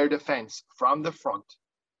their defense from the front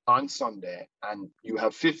on Sunday, and you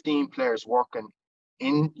have 15 players working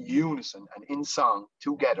in unison and in song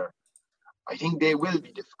together, I think they will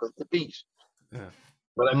be difficult to beat. Yeah.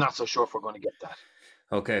 But I'm not so sure if we're going to get that.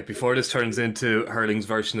 Okay, before this turns into hurling's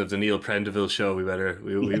version of the Neil Prendeville show, we better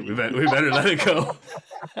let it go.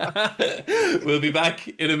 We'll be back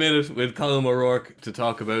in a minute with Colm O'Rourke to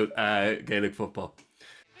talk about Gaelic football.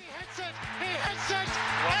 He hits it, it's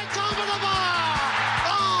over the bar!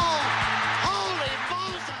 Oh,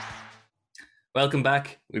 holy Moses! Welcome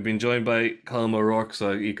back. We've been joined by Colm O'Rourke,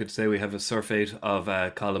 so you could say we have a surfeit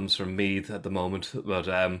of columns from Meath at the moment. But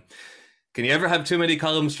can you ever have too many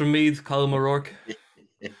columns from Meath, Colm O'Rourke?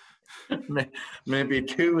 Maybe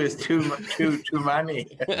two is too many.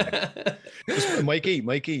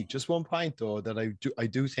 Mikey, just one point though that I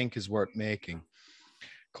do think is worth making.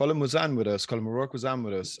 Colin O'Rourke was on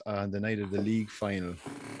with us on the night of the league final,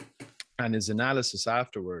 and his analysis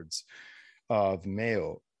afterwards of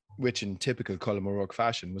Mayo, which in typical Colin O'Rourke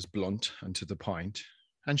fashion was blunt and to the point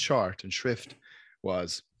and short and shrift,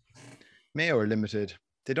 was Mayo are limited,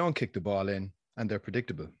 they don't kick the ball in, and they're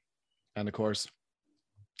predictable. And of course,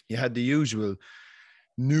 you had the usual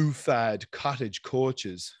new fad cottage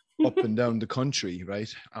coaches up and down the country,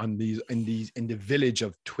 right? In the village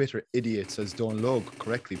of Twitter idiots, as Don Logue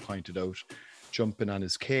correctly pointed out, jumping on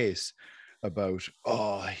his case about,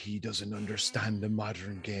 he doesn't understand the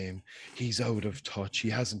modern game. He's out of touch. He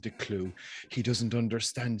hasn't a clue. He doesn't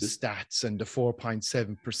understand the stats and the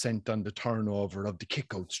 4.7% on the turnover of the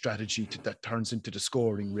kick-out strategy that turns into the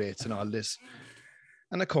scoring rates and all this.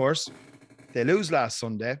 And of course, they lose last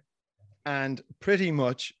Sunday. And pretty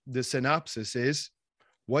much the synopsis is,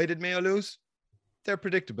 why did Mayo lose? They're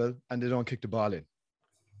predictable and they don't kick the ball in.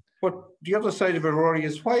 But the other side of it, Rory,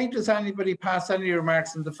 is why does anybody pass any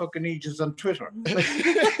remarks in the fucking ages on Twitter? What's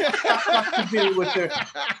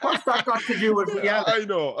that got to do with reality? I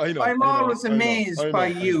know. I'm always amazed by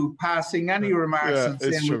you passing any remarks and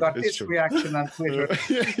saying we got this reaction on Twitter.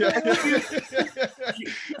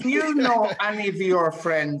 Do you know any of your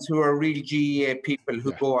friends who are real GEA people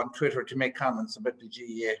who go on Twitter to make comments about the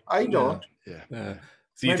GEA? I don't. Yeah.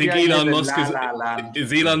 So you think Elon Musk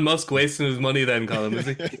is Elon Musk wasting his money then, Colin, is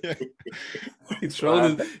he?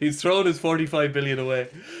 He's thrown his 45 billion away.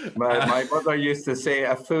 My mother used to say,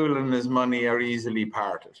 a fool and his money are easily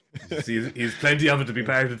parted. He's plenty of it to be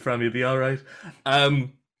parted from. You'll be all right.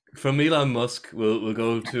 From Elon Musk, we'll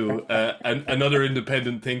go to another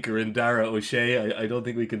independent thinker in Dara O'Shea. I don't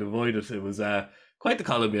think we can avoid it. It was quite the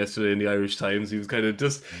column yesterday in the Irish Times. He was kind of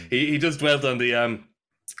just he just dwelt on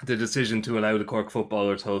the decision to allow the Cork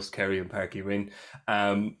footballers host Kerry and Páirc Uí Rinn.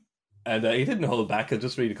 And he didn't hold back. I'll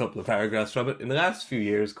just read a couple of paragraphs from it. In the last few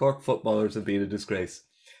years, Cork footballers have been a disgrace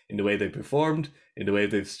in the way they performed, in the way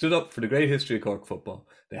they've stood up for the great history of Cork football.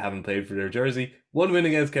 They haven't played for their jersey. One win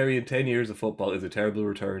against Kerry in 10 years of football is a terrible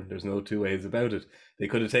return. There's no two ways about it. They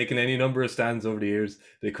could have taken any number of stands over the years.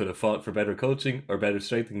 They could have fought for better coaching or better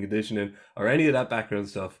strength and conditioning or any of that background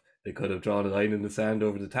stuff. They could have drawn a line in the sand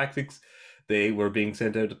over the tactics they were being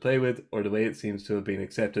sent out to play with, or the way it seems to have been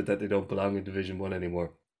accepted that they don't belong in Division 1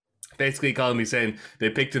 anymore. Basically, Colin me saying they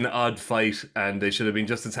picked an odd fight and they should have been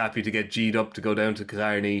just as happy to get G'd up to go down to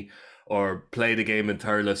Killarney or play the game in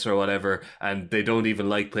Thurles or whatever, and they don't even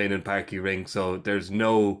like playing in Páirc Uí Rinn. So there's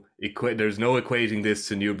no equating this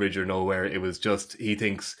to Newbridge or nowhere. It was just, he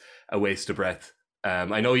thinks, a waste of breath.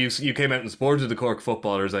 I know you came out and supported the Cork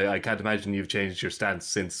footballers. I can't imagine you've changed your stance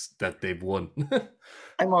since that they've won.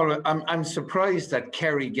 I'm surprised that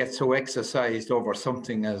Kerry gets so exercised over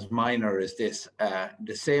something as minor as this.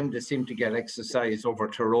 The same they seemed to get exercised over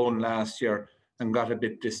Tyrone last year and got a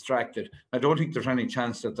bit distracted. I don't think there's any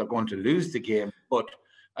chance that they're going to lose the game, but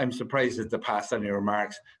I'm surprised that they passed any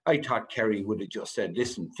remarks. I thought Kerry would have just said,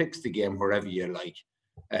 listen, fix the game wherever you like,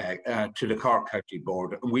 to the Cork County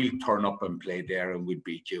Board. We'll turn up and play there and we'll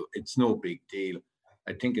beat you. It's no big deal.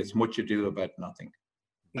 I think it's much ado about nothing.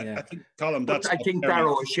 Yeah. I think, Colin, I think Dara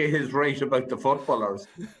O'Shea is right about the footballers.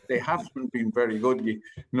 They haven't been very good.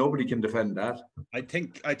 Nobody can defend that. I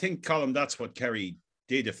think, Colin, that's what Kerry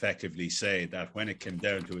did effectively say, that when it came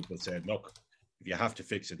down to it, they said, look, if you have to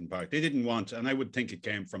fix it in Park. They didn't want, and I would think it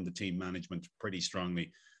came from the team management pretty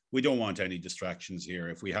strongly, we don't want any distractions here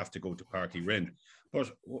if we have to go to Páirc Uí Rinn. But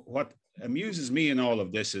what amuses me in all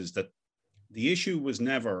of this is that the issue was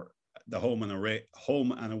never the home and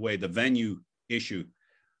away, the venue issue.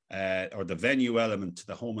 Or the venue element to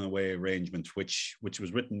the home and away arrangement, which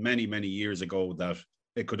was written many, many years ago, that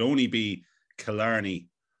it could only be Killarney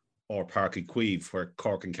or Páirc Uí Chaoimh where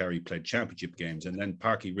Cork and Kerry played championship games, and then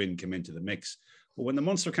Páirc Uí Rinn came into the mix. But when the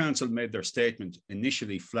Munster Council made their statement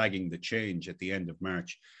initially flagging the change at the end of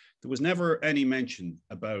March, there was never any mention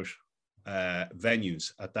about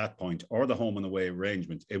venues at that point or the home and away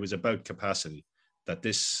arrangement. It was about capacity, that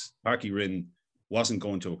this Páirc Uí Rinn wasn't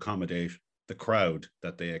going to accommodate the crowd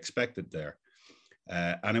that they expected there.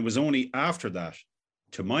 And it was only after that,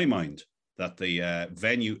 to my mind, that the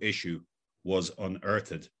venue issue was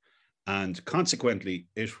unearthed. And consequently,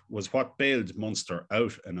 it was what bailed Munster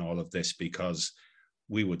out in all of this, because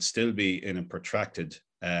we would still be in a protracted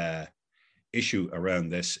issue around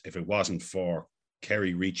this if it wasn't for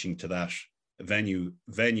Kerry reaching to that venue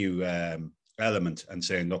element and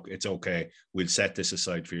saying, look, it's okay, we'll set this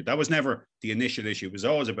aside for you. That was never the initial issue. It was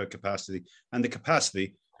always about capacity, and the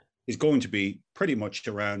capacity is going to be pretty much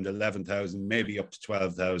around 11,000, maybe up to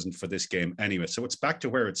 12,000 for this game anyway. So it's back to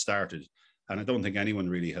where it started, and I don't think anyone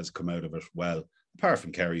really has come out of it well. apart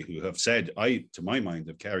from Kerry, who have said, to my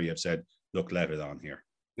mind, Kerry have said, look, let it on here.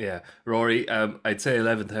 Yeah, Rory, I'd say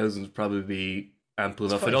 11,000 would probably be ample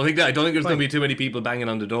enough. Fine. I don't think there's going to be too many people banging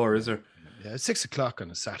on the door, is there? Yeah, it's 6 o'clock on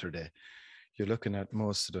a Saturday. You're looking at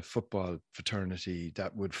most of the football fraternity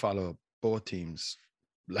that would follow both teams,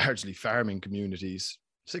 largely farming communities.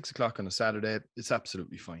 6 o'clock on a Saturday, it's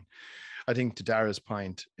absolutely fine. I think to Dara's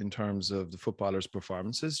point, in terms of the footballers'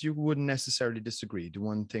 performances, you wouldn't necessarily disagree. The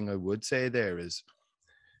one thing I would say there is,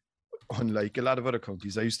 unlike a lot of other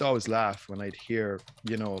counties, I used to always laugh when I'd hear,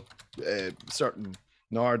 certain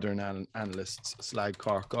northern analysts slag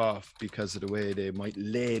Cork off because of the way they might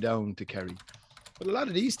lay down to Kerry. But a lot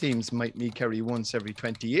of these teams might meet Kerry once every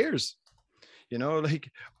 20 years.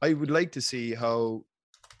 I would like to see how,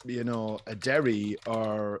 a Derry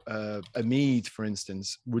or a Meath, for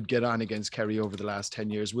instance, would get on against Kerry over the last 10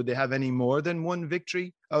 years. Would they have any more than one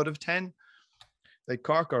victory out of 10? Like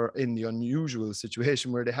Cork are in the unusual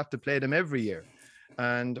situation where they have to play them every year.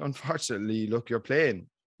 And unfortunately, look, you're playing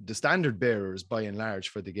the standard bearers by and large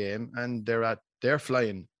for the game, and they're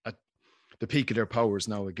flying at the peak of their powers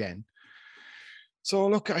now again. So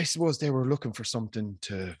look, I suppose they were looking for something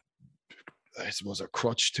a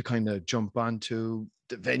crutch to kind of jump onto.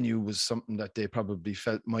 The venue was something that they probably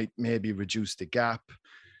felt might maybe reduce the gap.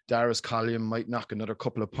 Darius Colliam might knock another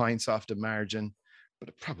couple of points off the margin, but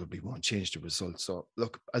it probably won't change the result. So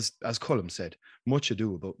look, as Colm said, much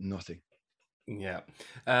ado about nothing. Yeah.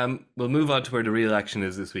 We'll move on to where the real action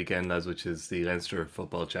is this weekend, lads, which is the Leinster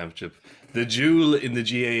Football Championship. The jewel in the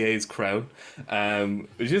GAA's crown,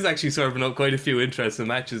 which is actually serving up quite a few interesting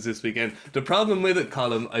matches this weekend. The problem with it,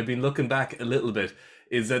 Colm, I've been looking back a little bit,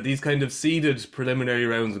 is that these kind of seeded preliminary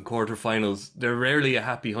rounds and quarterfinals, they're rarely a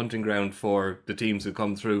happy hunting ground for the teams who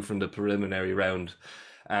come through from the preliminary round.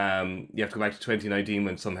 You have to go back to 2019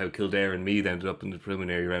 when somehow Kildare and Meath ended up in the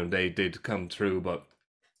preliminary round. They did come through, but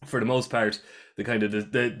for the most part, the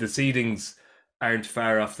seedings aren't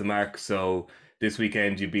far off the mark. So this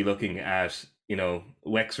weekend you'd be looking at,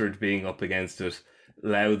 Wexford being up against it,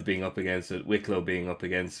 Louth being up against it, Wicklow being up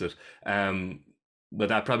against it. But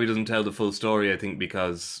that probably doesn't tell the full story, I think,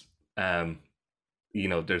 because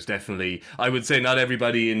there's definitely, I would say not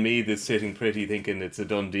everybody in Meath is sitting pretty thinking it's a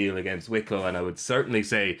done deal against Wicklow, and I would certainly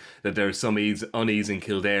say that there's some unease in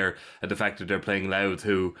Kildare at the fact that they're playing Louth,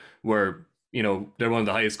 who were, they're one of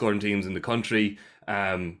the highest scoring teams in the country.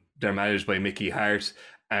 They're managed by Mickey Hart,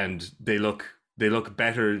 and they look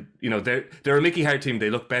better. They're a Mickey Hart team. They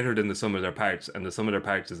look better than the sum of their parts, and the sum of their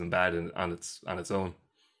parts isn't bad on its own.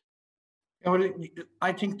 Yeah, well,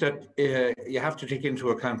 I think that you have to take into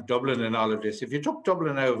account Dublin and all of this. If you took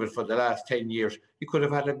Dublin out of it for the last 10 years, you could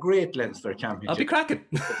have had a great Leinster Championship. I'll be cracking.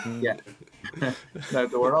 Yeah. Now,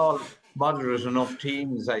 they were all moderate enough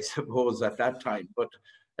teams, I suppose, at that time. But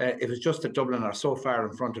it was just that Dublin are so far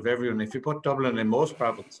in front of everyone. If you put Dublin in most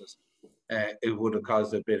provinces, it would have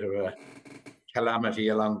caused a bit of a calamity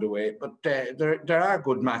along the way. But there are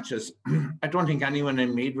good matches. I don't think anyone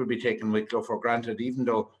in Meath will be taking Wicklow for granted, even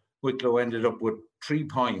though Wicklow ended up with 3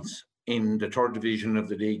 points in the third division of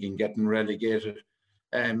the league and getting relegated.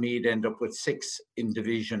 Meath ended up with 6 in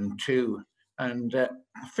Division 2 and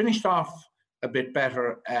finished off a bit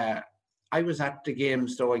better. I was at the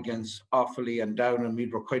games though against Offaly and Down, and we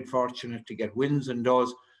were quite fortunate to get wins in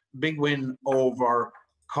those. Big win over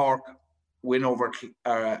Cork, win over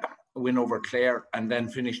Clare, and then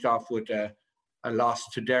finished off with a loss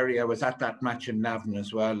to Derry. I was at that match in Navan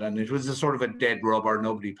as well, and it was a sort of a dead rubber,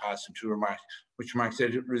 nobody passing through a match, which Mark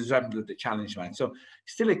said it resembled the challenge match. So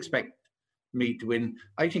still expect Meath to win.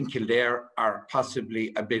 I think Kildare are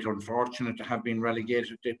possibly a bit unfortunate to have been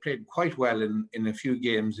relegated. They played quite well in a few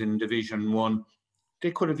games in Division 1. They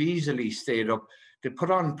could have easily stayed up. They put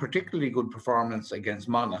on particularly good performance against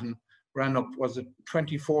Monaghan, ran up, was it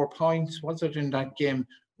 24 points, was it, in that game?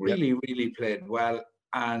 Really played well.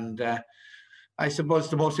 And I suppose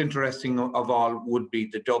the most interesting of all would be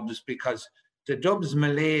the Dubs, because the Dubs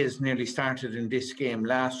malaise nearly started in this game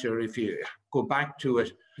last year. If you go back to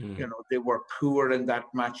it, they were poor in that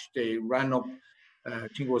match. They ran up, I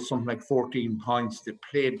think it was something like 14 points. They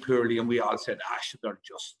played poorly, and we all said, they're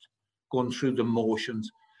just going through the motions.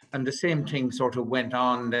 And the same thing sort of went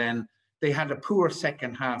on then. They had a poor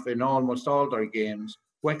second half in almost all their games.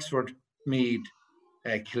 Wexford, Meath,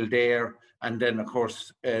 Kildare, and then, of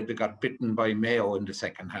course, they got bitten by Mayo in the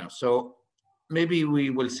second half. So maybe we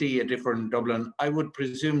will see a different Dublin. I would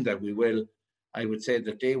presume that we will. I would say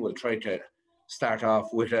that they will try to start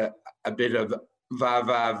off with a bit of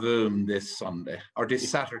va-va-voom this Sunday, or this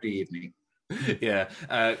Saturday evening. Yeah,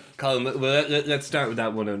 Colin. Well, let's start with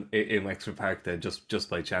that one in Wexford Park then, just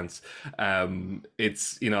by chance.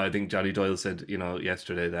 It's I think Johnny Doyle said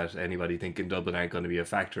yesterday that anybody thinking Dublin aren't going to be a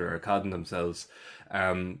factor are codding themselves.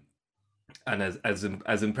 And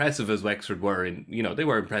as impressive as Wexford were, they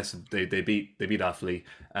were impressive. They beat Offaly.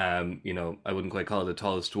 I wouldn't quite call it the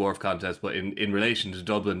tallest dwarf contest, but in relation to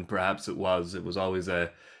Dublin, perhaps it was always an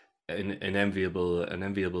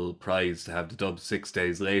enviable prize to have the dub 6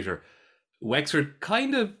 days later. Wexford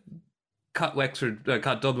kind of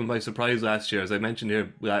caught Dublin by surprise last year, as I mentioned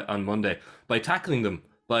here on Monday, by tackling them,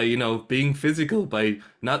 by being physical, by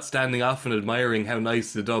not standing off and admiring how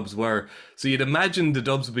nice the Dubs were. So you'd imagine the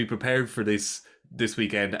Dubs would be prepared for this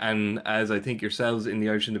weekend, and as I think yourselves in the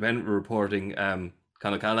Irish Independent were reporting,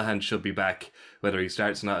 Conor Callahan should be back. Whether he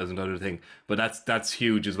starts or not is another thing, but that's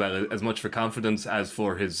huge as well, as much for confidence as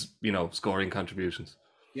for his scoring contributions.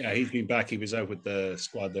 Yeah, he's been back. He was out with the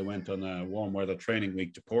squad. They went on a warm weather training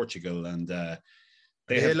week to Portugal, and are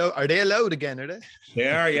they allowed again? Are they? They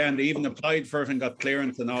are, yeah, and they even applied for it and got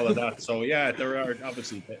clearance and all of that. So yeah, there are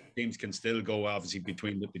obviously teams can still go obviously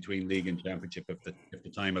between league and championship if the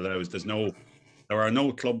time allows. There are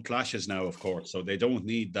no club clashes now, of course, so they don't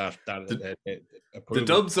need that. The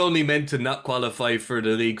Dubs only meant to not qualify for the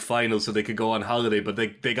league final so they could go on holiday, but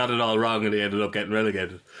they got it all wrong and they ended up getting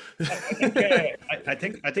relegated. I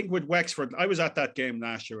think with Wexford, I was at that game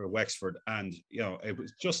last year with Wexford, and it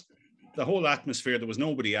was just the whole atmosphere. There was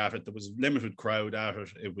nobody at it. There was a limited crowd at it.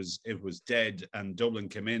 It was dead, and Dublin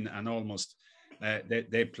came in and almost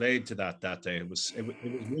they played to that day. It was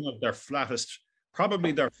one of their flattest.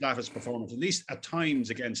 Probably their flattest performance, at least at times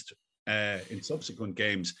against in subsequent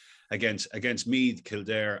games against Meath,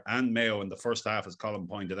 Kildare, and Mayo in the first half, as Colin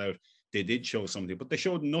pointed out. They did show something, but they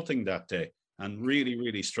showed nothing that day and really,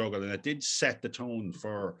 really struggled. And it did set the tone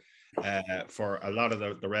for a lot of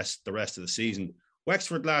the rest of the season.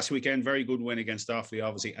 Wexford last weekend, very good win against Offaly,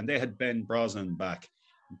 obviously, and they had Ben Brosnan back.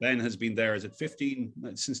 Ben has been there, is it 15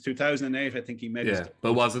 since 2008? I think he made. Yeah,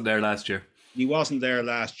 but wasn't there last year. He wasn't there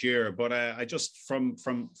last year, but I just from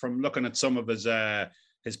looking at some of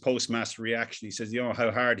his postmaster reaction, he says,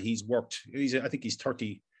 how hard he's worked. I think he's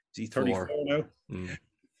 30. Is he 34 now?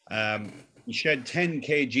 He shed 10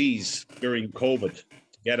 kgs during COVID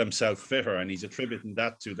to get himself fitter, and he's attributing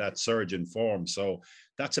that to that surge in form. So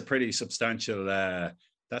that's a pretty substantial.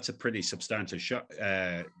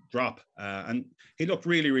 Drop, and he looked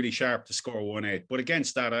really, really sharp to score 1-8. But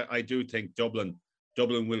against that, I do think Dublin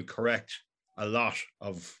will correct a lot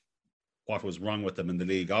of what was wrong with them in the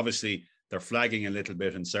league. Obviously, they're flagging a little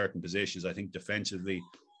bit in certain positions. I think defensively,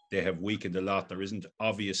 they have weakened a lot. There isn't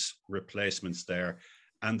obvious replacements there,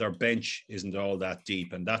 and their bench isn't all that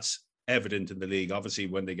deep, and that's evident in the league. Obviously,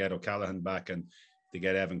 when they get O'Callaghan back and they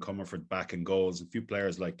get Evan Comerford back in goals, a few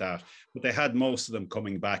players like that, but they had most of them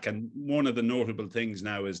coming back. And one of the notable things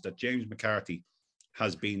now is that James McCarthy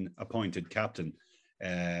has been appointed captain.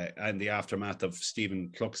 And the aftermath of Stephen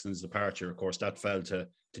Cluxton's departure, of course, that fell to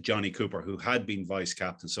Johnny Cooper, who had been vice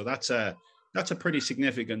captain. So that's a pretty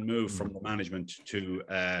significant move from the management to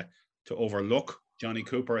overlook Johnny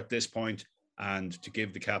Cooper at this point and to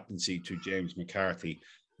give the captaincy to James McCarthy.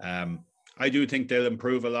 I do think they'll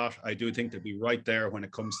improve a lot. I do think they'll be right there when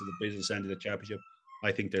it comes to the business end of the championship.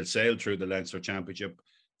 I think they'll sail through the Leinster Championship,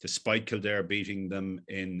 despite Kildare beating them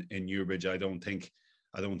in Newbridge. I don't think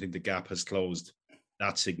the gap has closed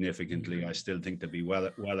that significantly. I still think they'll be well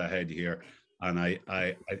ahead here. And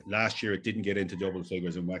I last year it didn't get into double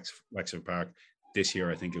figures in Wexford Park. This year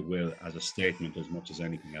I think it will, as a statement as much as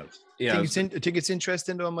anything else. Yeah, I think it's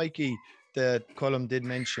interesting though, Mikey, that Colm did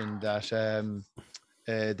mention that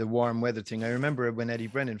the warm weather thing. I remember when Eddie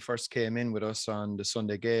Brennan first came in with us on the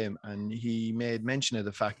Sunday game, and he made mention of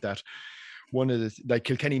the fact that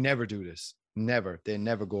Kilkenny never do this. Never. They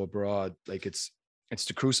never go abroad. Like it's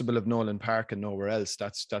the crucible of Nolan Park and nowhere else.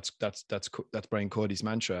 That's Brian Cody's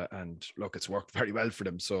mantra. And look, it's worked very well for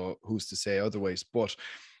them. So who's to say otherwise? But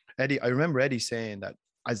I remember Eddie saying that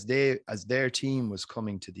as their team was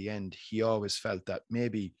coming to the end, he always felt that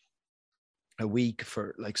maybe a week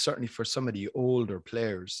certainly for some of the older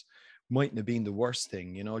players mightn't have been the worst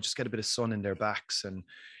thing, just get a bit of sun in their backs and,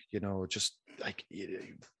 just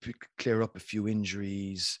clear up a few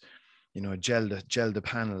injuries, gel the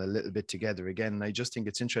panel a little bit together again. And I just think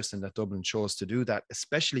it's interesting that Dublin chose to do that,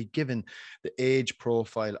 especially given the age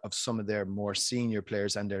profile of some of their more senior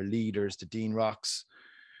players and their leaders, the Dean Rocks,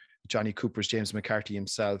 Johnny Cooper's, James McCarthy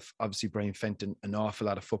himself, obviously Brian Fenton, an awful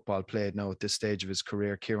lot of football played now at this stage of his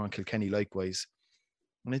career, Kieran Kilkenny likewise.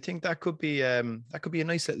 And I think that could be a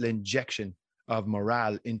nice little injection of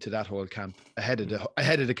morale into that whole camp ahead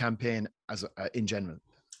of the campaign in general.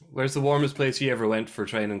 Where's the warmest place you ever went for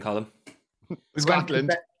training, Colin?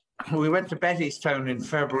 Scotland. We went to Bettystown in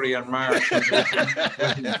February and March. I'll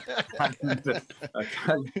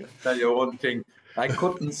tell you one thing. I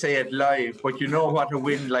couldn't say it live, but you know what a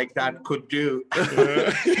wind like that could do.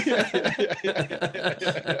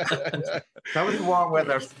 That was warm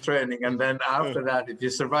weather training, and then after that, if you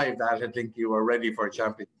survive that, I think you were ready for a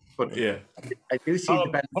champion. But yeah, I do see the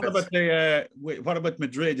benefits. What about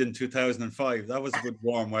Madrid in 2005? That was a good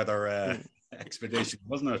warm weather expedition,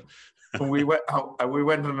 wasn't it? we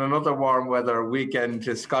went on another warm weather weekend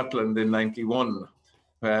to Scotland in '91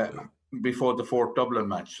 before the Fort Dublin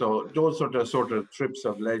match. So those are the sort of trips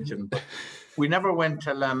of legend. But we never went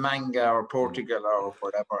to La Manga or Portugal or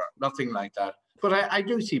whatever, nothing like that. But I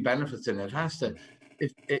do see benefits in it.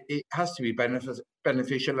 It has to be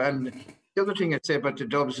beneficial. And the other thing I'd say about the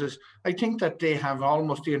Dubs is I think that they have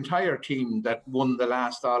almost the entire team that won the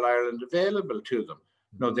last All-Ireland available to them.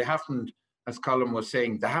 No, they haven't, as Colin was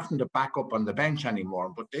saying, they haven't a backup on the bench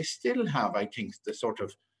anymore, but they still have, I think, the sort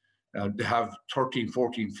of, they have 13,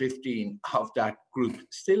 14, 15 of that group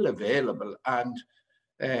still available. And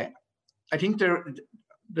I think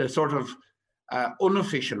the sort of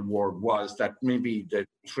unofficial word was that maybe the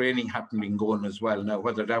training hadn't been going as well. Now,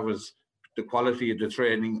 whether that was the quality of the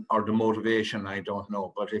training or the motivation, I don't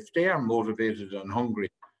know. But if they are motivated and hungry,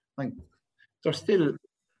 I think they're still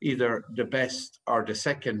either the best or the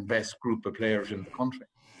second best group of players in the country.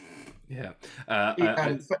 Yeah.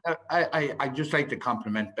 I just like to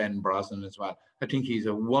compliment Ben Brosnan as well. I think he's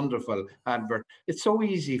a wonderful advert. It's so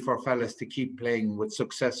easy for fellas to keep playing with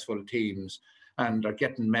successful teams and are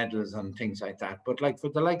getting medals and things like that. But like for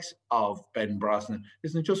the likes of Ben Brosnan,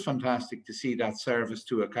 isn't it just fantastic to see that service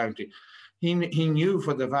to a county? He knew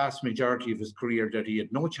for the vast majority of his career that he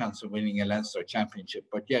had no chance of winning a Leinster championship,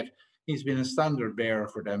 but yet he's been a standard bearer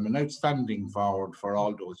for them, an outstanding forward for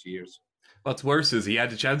all those years. What's worse is he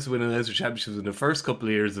had a chance to win a Leinster championship in the first couple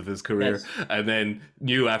of years of his career, and then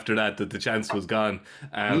knew after that the chance was gone.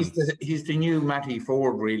 He's the new Matty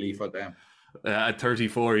Ford, really, for them. At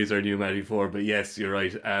 34, he's our new Matty Ford, but yes, you're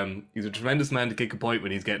right. He's a tremendous man to kick a point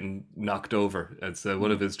when he's getting knocked over. It's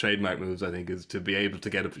one of his trademark moves, I think, is to be able to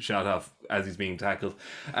get a shot off as he's being tackled.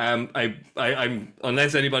 I'm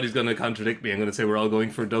unless anybody's going to contradict me, I'm going to say we're all going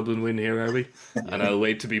for a Dublin win here, are we? And I'll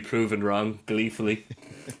wait to be proven wrong gleefully,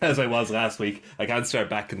 as I was last week. I can't start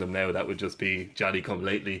backing them now. That would just be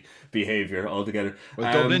Johnny-come-lately behaviour altogether.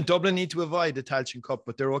 Well, Dublin need to avoid the Tailteann Cup,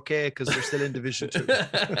 but they're okay because they're still in Division 2.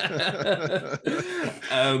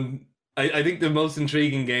 I think the most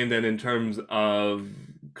intriguing game then in terms of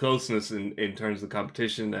closeness in terms of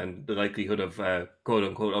competition and the likelihood of quote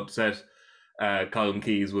unquote upset column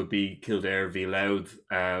keys would be Kildare v Louth.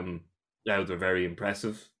 Louth were very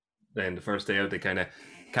impressive. Then the first day out they kind of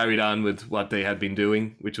carried on with what they had been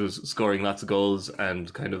doing, which was scoring lots of goals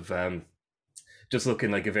and kind of just looking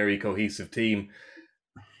like a very cohesive team.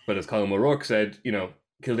 But as Colin O'Rourke said,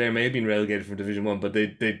 Kildare may have been relegated from Division 1, but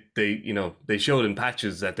they showed in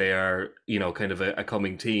patches that they are, kind of a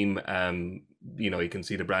coming team. You can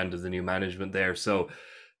see the brand of the new management there. So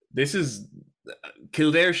this is,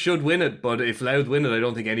 Kildare should win it, but if Louth win it, I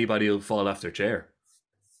don't think anybody will fall off their chair.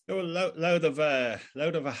 Well, Louth have a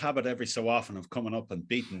habit every so often of coming up and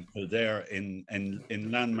beating Kildare in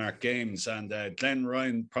landmark games, and Glenn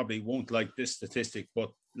Ryan probably won't like this statistic,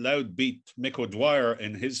 but Louth beat Mick O'Dwyer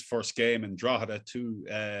in his first game in Drogheda to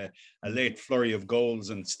a late flurry of goals,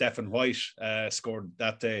 and Stephen White scored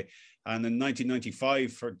that day. And in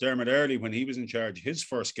 1995, for Dermot Earley, when he was in charge, his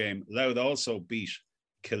first game, Louth also beat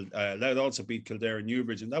Kildare in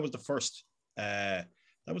Newbridge, and that was the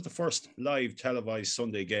first live televised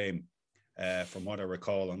Sunday game, from what I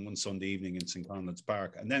recall, on one Sunday evening in St. Conleth's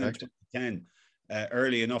Park. And then in 2010,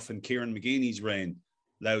 early enough in Kieran McGeeney's reign,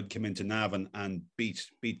 Louth came into Navan and beat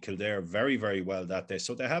Kildare very, very well that day.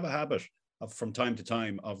 So they have a habit of, from time to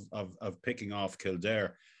time, of picking off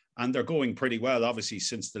Kildare, and they're going pretty well. Obviously,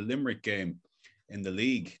 since the Limerick game in the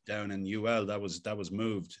league down in UL, that was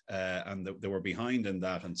moved, and they were behind in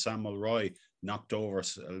that. And Sam Mulroy knocked over a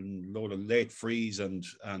load of late frees, and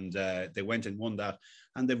they went and won that,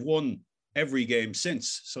 and they've won every game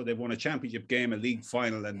since. So they've won a championship game, a league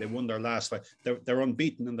final, and they won their last five. They're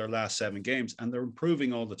unbeaten in their last 7 games, and they're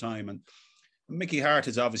improving all the time. And Mickey Hart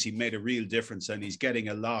has obviously made a real difference, and he's getting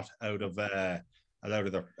a lot out of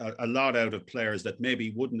players that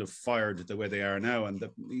maybe wouldn't have fired the way they are now. And the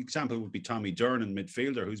example would be Tommy Durnan,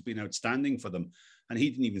 midfielder, who's been outstanding for them, and he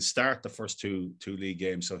didn't even start the first two league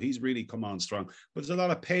games, so he's really come on strong. But there's a lot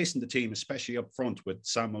of pace in the team, especially up front with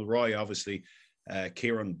Sam Mulroy, obviously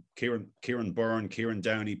Kieran Byrne, Kieran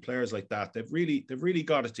Downey, players like that. They've really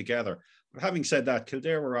got it together. But having said that,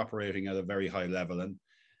 Kildare were operating at a very high level. And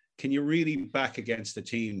can you really back against a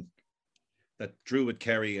team that drew with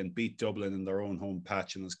Kerry and beat Dublin in their own home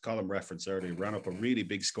patch? And as Colin referenced earlier, ran up a really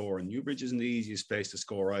big score. And Newbridge isn't the easiest place to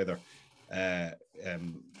score either.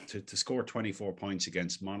 To score 24 points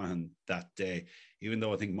against Monaghan that day, even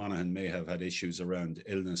though I think Monaghan may have had issues around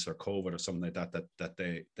illness or COVID or something like that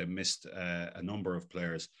they missed a number of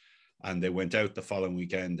players, and they went out the following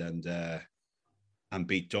weekend and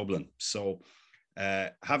beat Dublin. So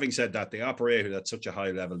having said that, they operated at such a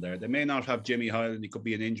high level there. They may not have Jimmy Hyland. He could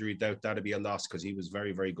be an injury doubt. That'd be a loss because he was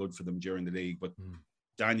very, very good for them during the league. But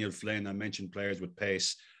Daniel Flynn, I mentioned players with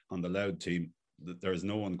pace on the Louth team. There's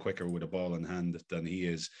no one quicker with a ball in hand than he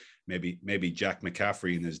is. Maybe Jack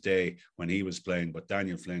McCaffrey in his day when he was playing, but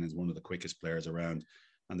Daniel Flynn is one of the quickest players around.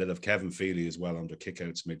 And they'll have Kevin Feely as well under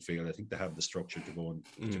kickouts midfield. I think they have the structure to go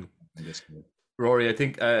in this game. Rory, I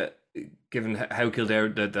think given how Kildare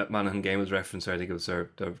that Monaghan game was referenced, I think it was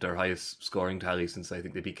their highest scoring tally since I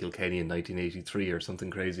think they beat Kilkenny in 1983 or something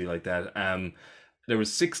crazy like that. There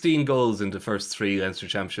was 16 goals in the first 3 Leinster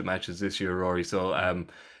Championship matches this year, Rory. So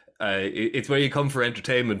it's where you come for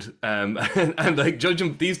entertainment, and like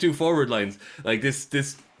judging these two forward lines, like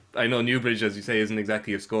this. I know Newbridge, as you say, isn't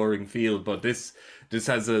exactly a scoring field, but this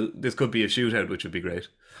could be a shootout, which would be great.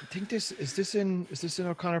 I think this is in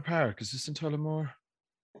O'Connor Park. Is this in Tullamore?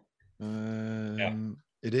 Yeah.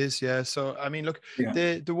 It is, yeah. So I mean, look,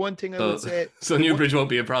 the one thing I would say, so Newbridge won't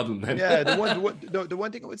be a problem then. Yeah, the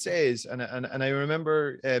one thing I would say is, and I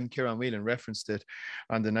remember Kieran Whelan referenced it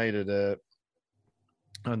on the night of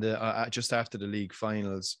just after the league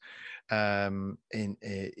finals, in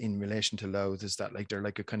relation to Louth, is that like they're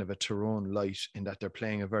like a kind of a Tyrone light in that they're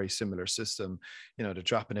playing a very similar system. You know, they're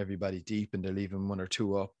dropping everybody deep and they're leaving 1 or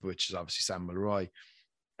 2 up, which is obviously Sam Mulroy.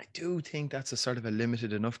 I do think that's a sort of a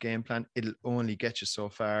limited enough game plan. It'll only get you so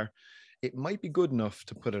far. It might be good enough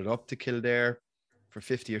to put it up to Kildare for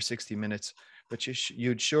 50 or 60 minutes, but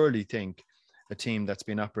you'd surely think a team that's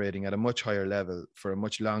been operating at a much higher level for a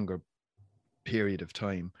much longer period of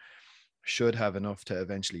time should have enough to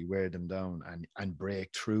eventually wear them down and break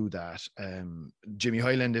through that. Jimmy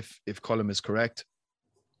Hyland, if Colm is correct,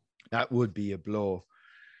 that would be a blow.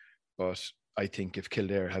 But I think if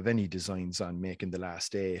Kildare have any designs on making the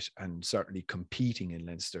last 8 and certainly competing in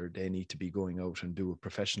Leinster, they need to be going out and do a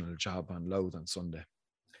professional job on Louth on Sunday.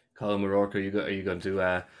 Colin O'Rourke, are you going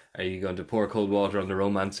to pour cold water on the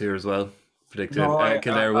romance here as well? Predicted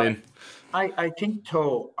Kildare win. I think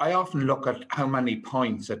so. I often look at how many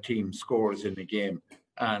points a team scores in a game,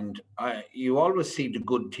 and you always see the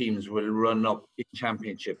good teams will run up in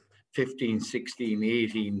championship 15, 16,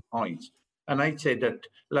 18 points. And I'd say that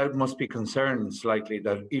Louth must be concerned slightly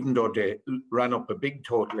that even though they ran up a big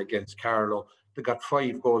total against Carlow, they got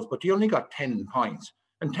 5 goals, but they only got 10 points.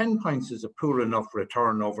 And 10 points is a poor enough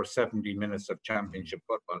return over 70 minutes of championship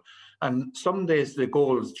football. And some days the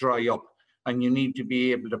goals dry up and you need to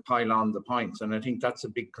be able to pile on the points. And I think that's a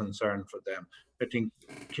big concern for them. I think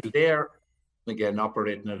Kildare, again,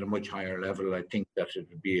 operating at a much higher level, I think that it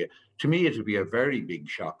would be, to me, it would be a very big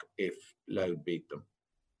shock if Louth beat them.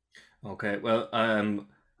 Okay, well,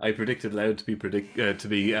 I predicted Louth to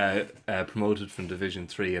be promoted from Division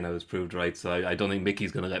 3, and I was proved right. So I don't think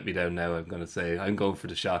Mickey's going to let me down now. I'm going to say I'm going for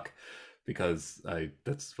the shock because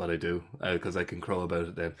that's what I do, because I can crow about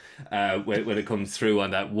it then. When it comes through on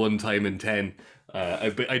that 1 time in 10,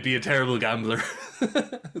 I'd be a terrible gambler.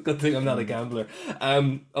 Good thing I'm not a gambler.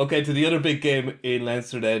 Okay, to the other big game in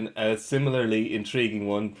Leinster then, a similarly intriguing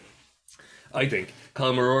one, I think.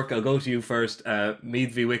 Colm O'Rourke, I'll go to you first.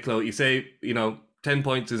 Meath v Wicklow. You say, 10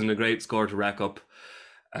 points isn't a great score to rack up,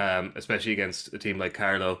 especially against a team like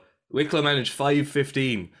Carlow. Wicklow managed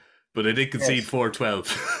 5-15, but they did concede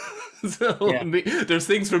 4-12. So there's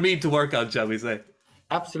things for Meath to work on, shall we say.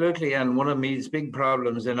 Absolutely, and one of Meath's big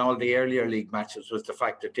problems in all the earlier league matches was the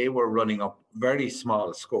fact that they were running up very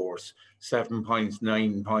small scores, 7 points,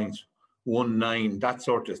 9 points, 1-9, that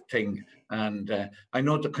sort of thing. And I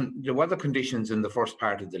know the weather conditions in the first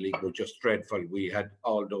part of the league were just dreadful. We had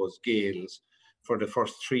all those gales for the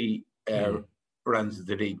first 3 rounds of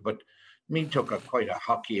the league, but Meath took quite a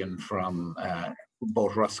hockeying from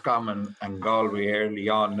both Roscommon and Galway early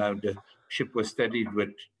on. Now the ship was steadied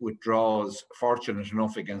with draws, fortunate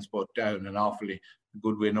enough against both Down, and awfully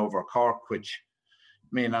good win over Cork, which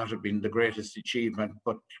may not have been the greatest achievement,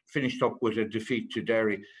 but finished up with a defeat to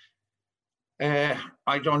Derry.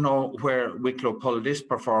 I don't know where Wicklow pulled this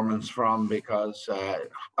performance from, because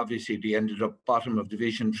obviously they ended up bottom of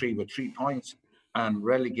Division 3 with 3 points and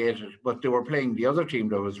relegated, but they were playing the other team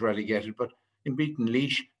that was relegated. But in beating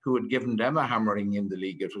Laois, who had given them a hammering in the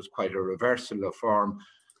league. It was quite a reversal of form.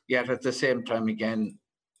 Yet at the same time, again,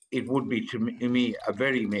 it would be to me a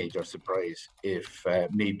very major surprise if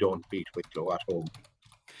Meath don't beat Wicklow at home.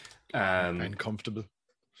 And comfortable.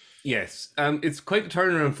 Yes, it's quite a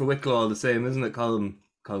turnaround for Wicklow all the same, isn't it, Colin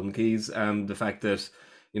Keys? The fact that,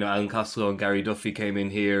 Alan Costello and Gary Duffy came in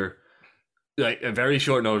here like a very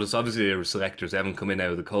short notice. Obviously they were selectors, they haven't come in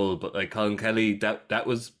out of the cold, but like Colin Kelly, that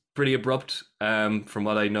was pretty abrupt from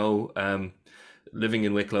what I know. Living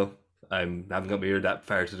in Wicklow, I haven't got my ear that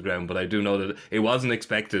far to the ground, but I do know that it wasn't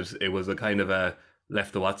expected. It was a kind of a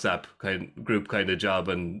left the WhatsApp group kind of job,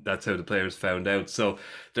 and that's how the players found out. So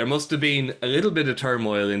there must have been a little bit of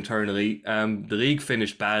turmoil internally. The league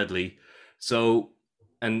finished badly,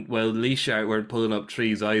 Laois weren't pulling up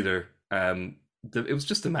trees either. It was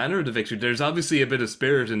just the manner of the victory. There's obviously a bit of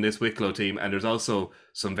spirit in this Wicklow team, and there's also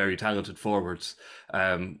some very talented forwards,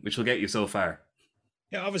 which will get you so far.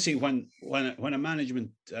 Yeah, obviously, when a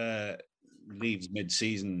management leaves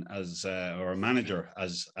mid-season or a manager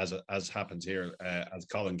as happens here, as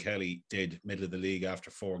Colin Kelly did, middle of the league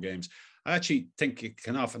after 4 games, I actually think it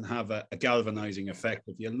can often have a galvanizing effect.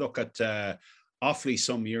 If you look at Offaly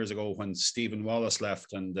some years ago when Stephen Wallace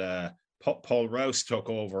left and Paul Rouse took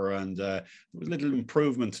over, and there was little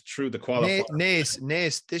improvement through the qualifier.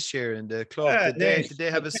 Naas this year in the club, did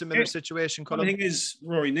they have a similar situation? The thing is,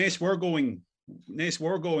 Rory, Naas were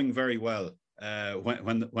going very well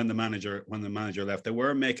when the manager left. They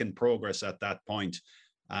were making progress at that point,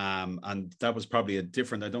 and that was probably a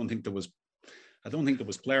different. I don't think there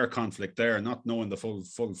was player conflict there. Not knowing the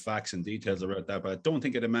full facts and details about that, but I don't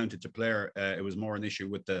think it amounted to player. It was more an issue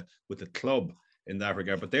with the club in that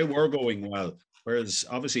regard. But they were going well. Whereas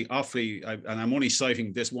obviously Offaly, and I'm only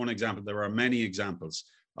citing this one example. There are many examples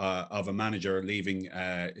of a manager leaving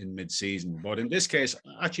in mid-season. But in this case,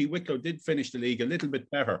 actually, Wicklow did finish the league a little bit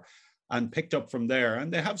better and picked up from there.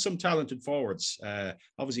 And they have some talented forwards.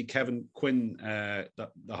 Obviously, Kevin Quinn, the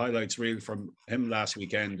highlights reel from him last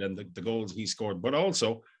weekend and the goals he scored. But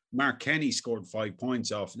also, Mark Kenny scored 5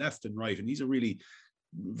 points off left and right. And he's a really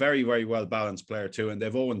very, very well-balanced player too. And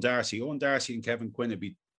they've Owen Darcy. Owen Darcy and Kevin Quinn would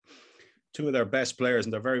be 2 of their best players,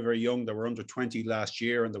 and they're very, very young. They were under 20 last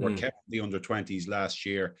year, and they were kept the under 20s last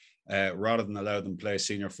year rather than allow them to play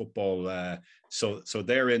senior football. So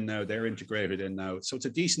they're in now. They're integrated in now. So it's a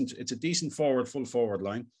decent full forward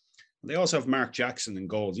line. And they also have Mark Jackson in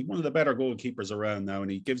goals. He's one of the better goalkeepers around now,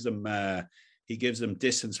 and he gives them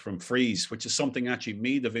distance from frees, which is something actually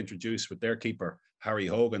Meath have introduced with their keeper. Harry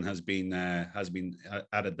Hogan has been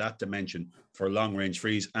added that dimension for long range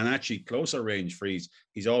frees, and actually closer range frees.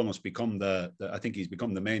 He's almost become I think he's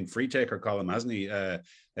become the main free taker column, hasn't he?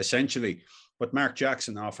 Essentially, but Mark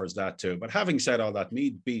Jackson offers that too. But having said all that,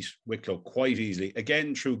 Meath beat Wicklow quite easily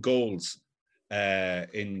again through goals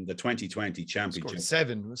in the 2020 championship.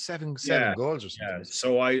 Seven goals or something. Yeah.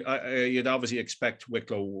 So you'd obviously expect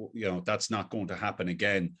Wicklow. That's not going to happen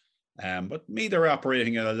again. But Meath are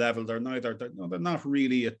operating at a level. They're not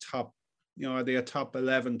really a top. Are they a top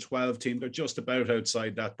 11, 12 team? They're just about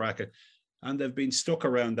outside that bracket, and they've been stuck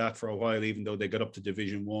around that for a while. Even though they got up to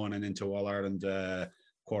Division 1 and into All Ireland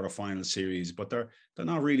quarter-final series, but they're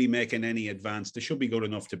not really making any advance. They should be good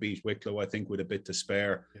enough to beat Wicklow, I think, with a bit to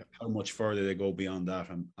spare. Yeah. How much further they go beyond that,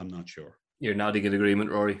 I'm not sure. You're nodding in agreement,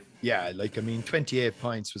 Rory. Yeah, 28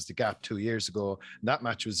 points was the gap 2 years ago. That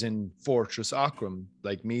match was in Fortress Aughrim.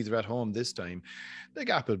 Meath are at home this time. The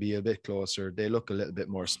gap will be a bit closer. They look a little bit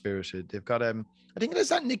more spirited. They've got I think it's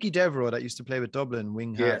that Nicky Devereaux that used to play with Dublin,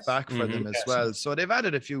 wing half back for them as well. So they've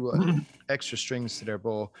added a few extra strings to their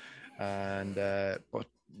bow. And but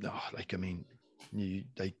no,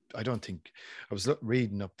 I don't think I was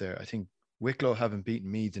reading up there. I think Wicklow haven't beaten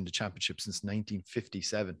Meath in the championship since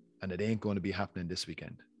 1957, and it ain't going to be happening this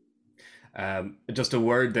weekend. Just a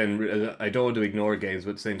word then. I don't want to ignore games,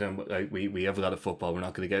 but at the same time, we have a lot of football. We're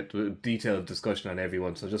not going to get to a detailed discussion on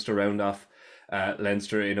everyone. So just to round off,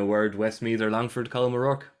 Leinster in a word: Westmeath or Longford? Colin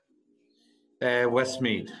O'Rourke.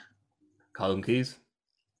 Westmeath. Colin Keys.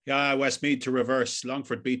 Yeah, Westmeath to reverse.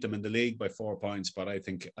 Longford beat them in the league by 4 points, but I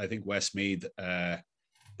think Westmeath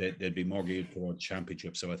they'd be more geared towards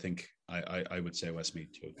championship. So I think I would say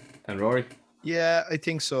Westmeath too. And Rory? Yeah, I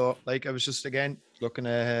think so. I was just again looking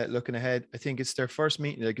ahead. I think it's their first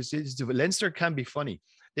meeting. Leinster can be funny.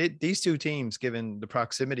 These two teams, given the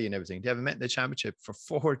proximity and everything, they haven't met in the championship for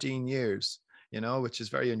 14 years. Which is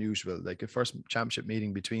very unusual. A first championship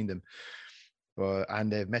meeting between them.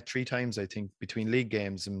 And they've met 3 times, I think, between league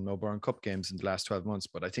games and O'Byrne Cup games in the last 12 months.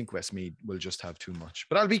 But I think Westmeath will just have too much.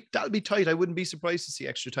 But that'll be tight. I wouldn't be surprised to see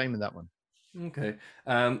extra time in that one. Okay.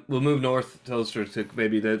 We'll move north to Ulster to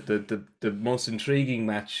maybe the most intriguing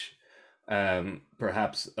match,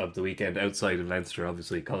 perhaps of the weekend outside of Leinster.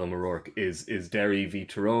 Obviously, Colin O'Rourke is Derry v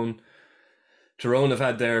Tyrone. Tyrone have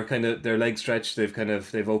had their leg stretched.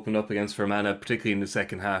 They've opened up against Fermanagh, particularly in the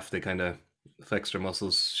second half. They kind of flex their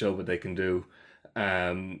muscles, show what they can do.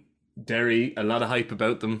 Derry, a lot of hype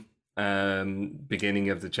about them. Beginning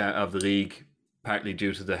of the league, partly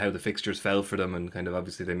due to how the fixtures fell for them, and kind of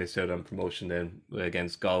obviously they missed out on promotion then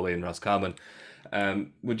against Galway and Roscommon.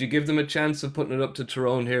 Would you give them a chance of putting it up to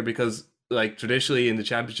Tyrone here? Because like traditionally in the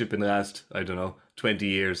championship in the last, I don't know, 20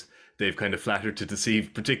 years, they've kind of flattered to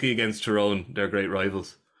deceive, particularly against Tyrone. They're great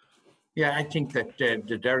rivals. Yeah, I think that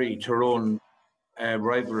the Derry-Tyrone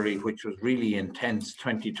rivalry, which was really intense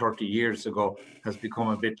 20, 30 years ago, has become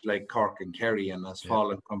a bit like Cork and Kerry and has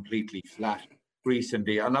fallen completely flat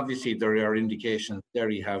recently. And obviously there are indications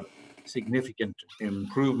Derry have significant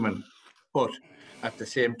improvement, but at the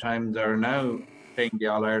same time, they're now playing the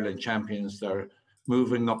All-Ireland champions. They're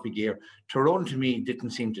moving up a gear. Tyrone, to me,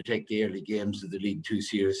 didn't seem to take the early games of the league too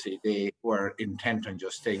seriously. They were intent on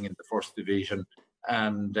just staying in the first division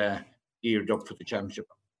and geared up for the championship.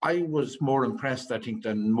 I was more impressed, I think,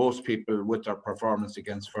 than most people with their performance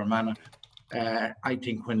against Fermanagh. I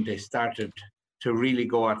think when they started to really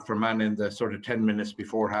go at Fermanagh in the sort of 10 minutes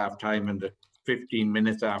before half-time and the 15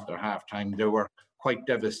 minutes after half-time, they were quite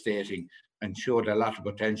devastating and showed a lot of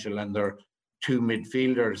potential. And their two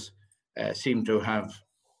midfielders seem to have,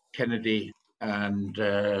 Kennedy and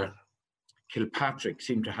Kilpatrick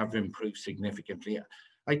seem to have improved significantly.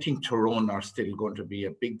 I think Tyrone are still going to be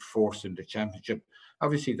a big force in the championship.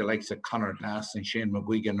 Obviously, the likes of Conor Glass and Shane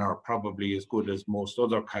McGuigan are probably as good as most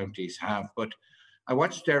other counties have. But I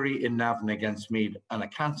watched Derry in Navan against Meath, and I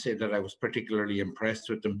can't say that I was particularly impressed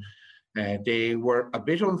with them. They were a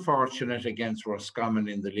bit unfortunate against Roscommon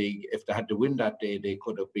in the league. If they had to win that day, they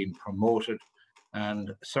could have been promoted.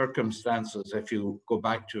 And circumstances, if you go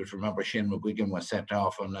back to it, remember Shane McGuigan was sent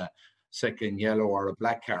off on a second yellow or a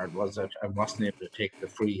black card, was it? And wasn't able to take the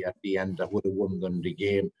free at the end that would have won them the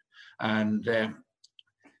game. And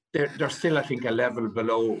they're still, I think, a level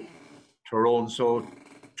below Tyrone. So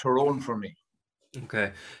Tyrone for me.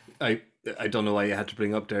 Okay. I don't know why you had to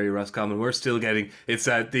bring up Derry Roscommon. We're still getting it's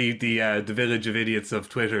the village of idiots of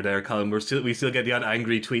Twitter there, Colin. We still get the odd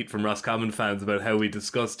angry tweet from Roscommon fans about how we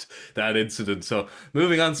discussed that incident. So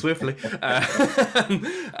moving on swiftly.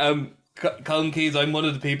 Colin Keys, I'm one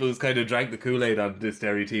of the people who's kind of drank the Kool-Aid on this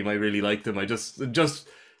Derry team. I really like them. I just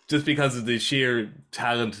because of the sheer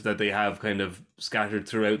talent that they have kind of scattered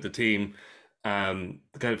throughout the team. The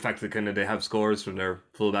kind of fact that kind of they have scores from their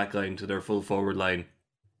full back line to their full forward line.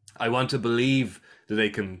 I want to believe that they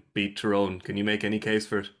can beat Tyrone. Can you make any case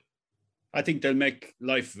for it? I think they'll make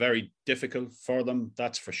life very difficult for them.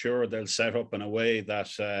 That's for sure. They'll set up in a way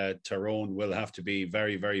that Tyrone will have to be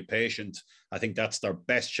very, very patient. I think that's their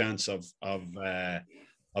best chance of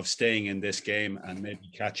staying in this game and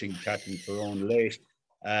maybe catching Tyrone late.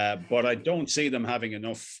 But I don't see them having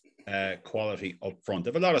enough quality up front. They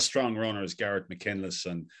have a lot of strong runners, Garrett McKinless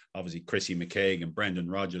and obviously Chrissy McCaig and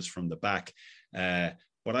Brendan Rodgers from the back.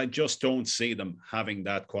 But I just don't see them having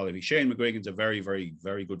that quality. Shane McGuigan's a very, very,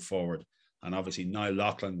 very good forward. And obviously Niall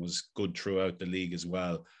Loughlin was good throughout the league as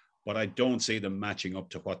well. But I don't see them matching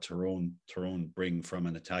up to what Tyrone bring from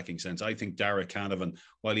an attacking sense. I think Derek Canavan,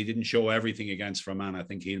 while he didn't show everything against Fermanagh, I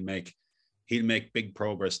think he'll make big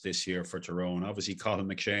progress this year for Tyrone. Obviously, Colin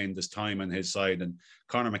McShane, there's time on his side, and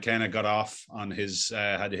Conor McKenna got off on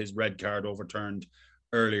had his red card overturned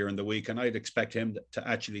earlier in the week, and I'd expect him to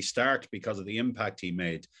actually start because of the impact he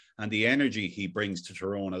made and the energy he brings to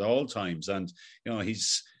Tyrone at all times. And you know,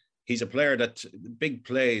 he's a player that big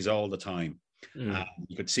plays all the time.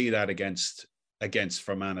 You could see that against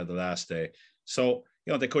Fermanagh the last day. So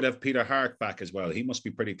you know, they could have Peter Hart back as well. He must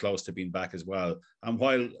be pretty close to being back as well. And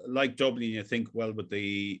while, like Dublin, you think, well, with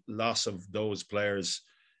the loss of those players,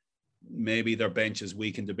 maybe their bench is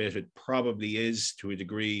weakened a bit. It probably is to a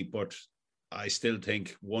degree, but I still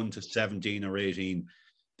think 1 to 17 or 18,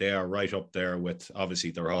 they are right up there with, obviously,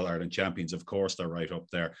 they're All-Ireland champions. Of course, they're right up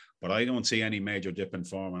there. But I don't see any major dip in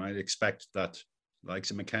form. And I'd expect that likes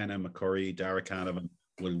of McKenna, McCurry, Derek Canavan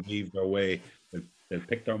will weave their way. They'll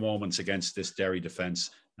pick their moments against this Derry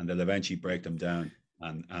defence and they'll eventually break them down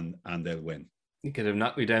and they'll win. You could have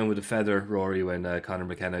knocked me down with a feather, Rory, when Conor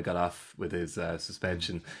McKenna got off with his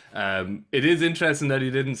suspension. It is interesting that he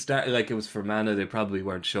didn't start, like it was Fermanagh, they probably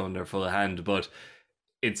weren't showing their full hand, but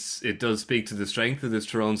it does speak to the strength of this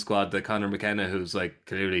Tyrone squad that Conor McKenna, who's like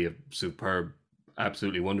clearly a superb,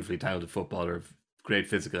 absolutely wonderfully talented footballer, great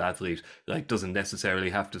physical athlete, like doesn't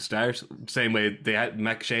necessarily have to start. Same way they had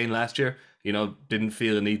McShane last year, didn't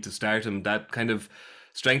feel a need to start him. That kind of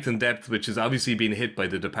strength and depth, which is obviously being hit by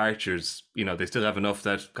the departures, they still have enough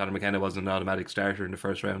that Conor McKenna wasn't an automatic starter in the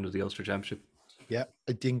first round of the Ulster Championship. Yeah,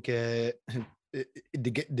 I think the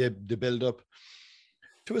build up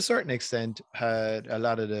to a certain extent had a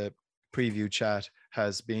lot of the preview chat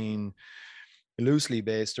has been loosely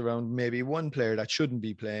based around maybe one player that shouldn't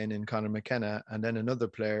be playing in Conor McKenna, and then another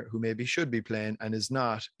player who maybe should be playing and is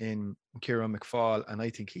not in Kieran McFall. And I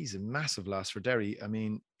think he's a massive loss for Derry. I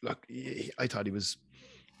mean, look, I thought he was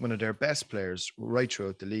one of their best players right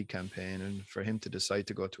throughout the league campaign, and for him to decide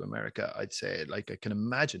to go to America, I'd say, I can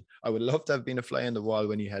imagine, I would love to have been a fly on the wall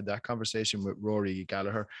when he had that conversation with Rory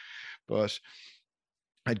Gallagher, but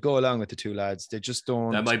I'd go along with the two lads. They just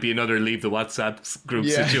don't. That might be another leave the WhatsApp group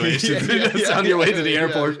situation. It's on your way to the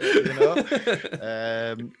airport.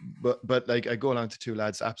 But I go along to two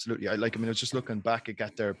lads. Absolutely. I was just looking back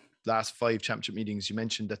at their last 5 championship meetings. You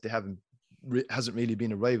mentioned that they hasn't really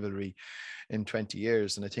been a rivalry in 20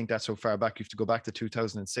 years. And I think that's so far back. You have to go back to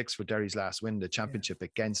 2006 for Derry's last win, the championship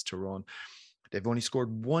against Tyrone. They've only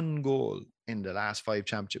scored 1 goal in the last 5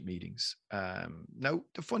 championship meetings. Now,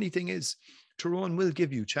 the funny thing is, Tyrone will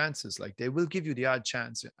give you chances. They will give you the odd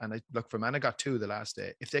chance. And I look, Fermanagh got 2 the last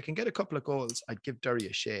day. If they can get a couple of goals, I'd give Derry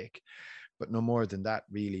a shake. But no more than that,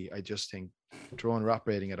 really. I just think Tyrone are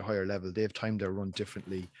operating at a higher level. They've timed their run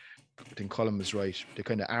differently. I think Colin was right. They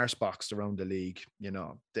kind of arse boxed around the league.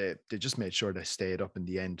 They just made sure they stayed up in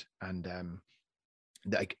the end. And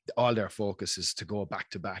all their focus is to go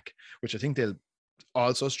back to back, which I think they'll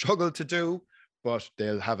also struggle to do, but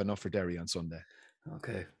they'll have enough for Derry on Sunday.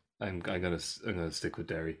 Okay. I'm gonna stick with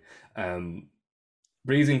Derry.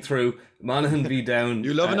 Breezing through Monaghan v Down.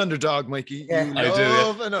 You love an underdog, Mikey. Yeah. I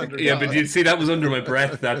do. An underdog. Yeah, but you see, that was under my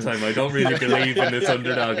breath that time. I don't really believe in this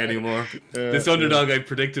underdog anymore. This underdog I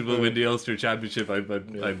predicted will win the Ulster Championship.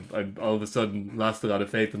 I'm all of a sudden lost a lot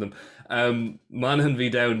of faith in them. Monaghan v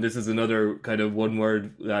Down. This is another kind of one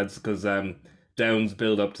word, lads, because Down's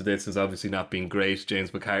build up to this has obviously not been great.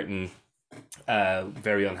 James McCartan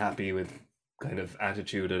very unhappy with kind of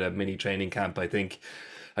attitude at a mini training camp. I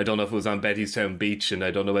don't know if it was on Bettystown Beach, and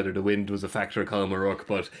I don't know whether the wind was a factor of Colin O'Rourke,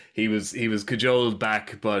 but he was cajoled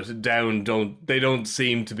back. But Down don't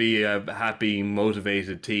seem to be a happy,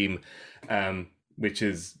 motivated team, which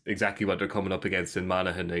is exactly what they're coming up against in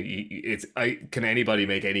Monaghan. Can anybody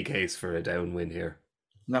make any case for a Down win here?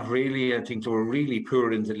 Not really. I think they were really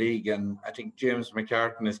poor in the league, and I think James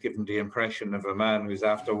McCartan has given the impression of a man who's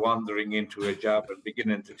after wandering into a job and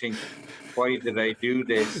beginning to think, why did I do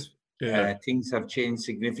this? Yeah. Things have changed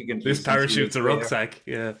significantly. This parachute's a rucksack.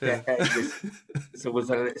 Yeah. So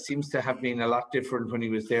it seems to have been a lot different when he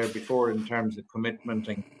was there before in terms of commitment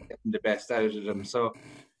and getting the best out of them. So,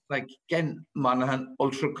 again, Monaghan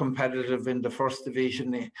ultra competitive in the first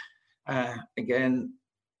division. Again,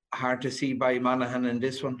 hard to see by Monaghan in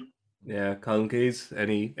this one. Yeah, Colin Keys,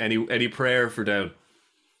 any prayer for Down?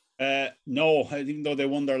 No, even though they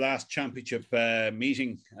won their last championship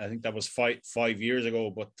meeting, I think that was 5 years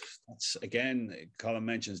ago. But that's, again, Colin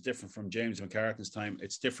mentions, different from James McCartan's time.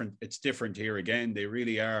 It's different here again. They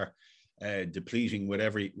really are depleting with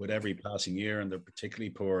every passing year, and they're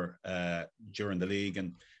particularly poor during the league.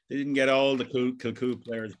 And they didn't get all the Kilcoo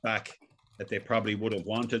players back that they probably would have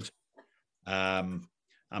wanted.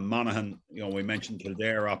 And Monaghan, we mentioned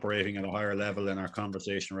Kildare operating at a higher level in our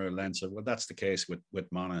conversation around Leinster. Well, that's the case with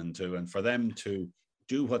Monaghan too. And for them to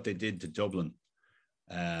do what they did to Dublin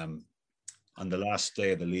on the last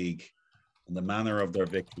day of the league, and the manner of their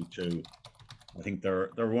victory too, I think they're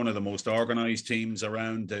one of the most organised teams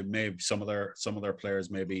around. They maybe some of their players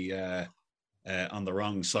maybe on the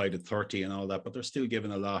wrong side of 30 and all that, but they're still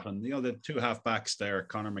giving a lot. And the 2 half-backs there,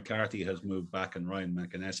 Conor McCarthy has moved back, and Ryan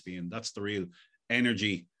McInnesby, and that's the real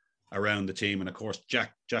energy around the team. And of course,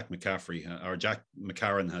 Jack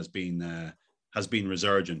McCarran has been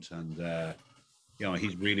resurgent, and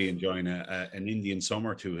he's really enjoying an Indian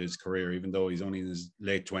summer to his career. Even though he's only in his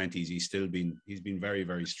late 20s, he's been very,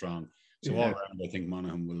 very strong. So all around, I think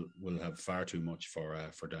Monaghan will have far too much for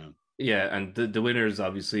Down. Yeah, and the winners,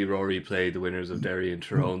 obviously Rory played the winners of Derry and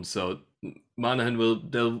Tyrone, so Monaghan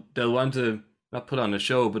they'll want to not put on a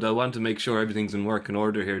show, but they'll want to make sure everything's in working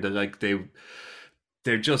order here.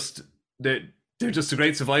 They're just the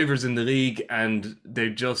great survivors in the league, and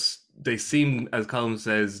they seem, as Colin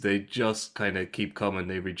says, they just kind of keep coming.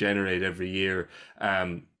 They regenerate every year.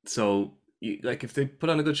 So if they put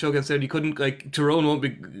on a good show against them, you couldn't, Tyrone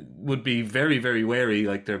would be very, very wary.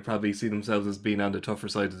 They'll probably see themselves as being on the tougher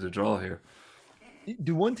side of the draw here.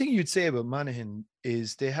 The one thing you'd say about Monaghan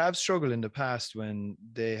is they have struggled in the past when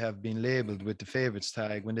they have been labelled with the favourites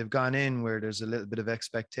tag, when they've gone in where there's a little bit of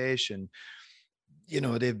expectation.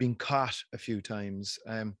 They've been caught a few times.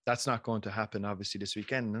 That's not going to happen, obviously, this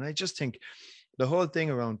weekend. And I just think the whole thing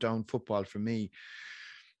around Down football for me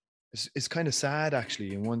is kind of sad,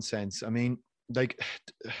 actually, in one sense. I mean, like,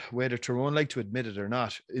 whether Tyrone like to admit it or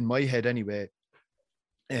not, in my head anyway,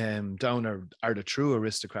 Down are the true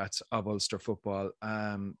aristocrats of Ulster football.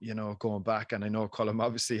 Going back, and I know Colm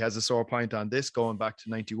obviously has a sore point on this, going back to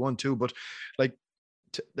 91 too, but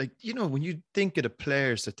when you think of the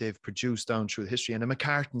players that they've produced down through history, and the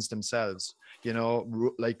McCartans themselves,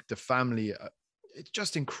 like the family, it's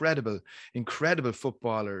just incredible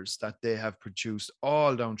footballers that they have produced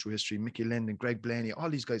all down through history. Mickey Linden, Greg Blaney, all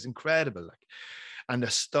these guys, incredible. And the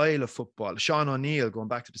style of football, Sean O'Neill, going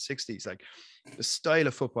back to the 60s, like the style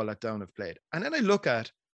of football that Down have played. And then I look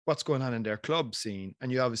at what's going on in their club scene,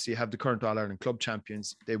 and you obviously have the current All-Ireland club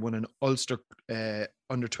champions. They won an Ulster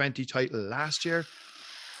under-20 title last year.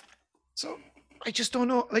 So I just don't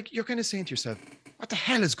know, like, you're kind of saying to yourself, what the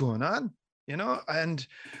hell is going on? And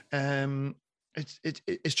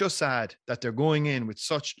it's just sad that they're going in with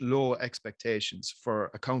such low expectations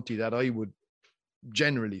for a county that I would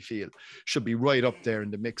generally feel should be right up there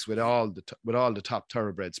in the mix with all the top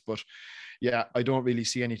thoroughbreds. But yeah, I don't really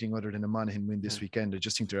see anything other than a Monaghan win this weekend. I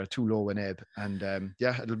just think they're too low an ebb. And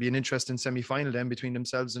it'll be an interesting semi-final then between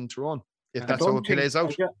themselves and Tyrone, if that's how it plays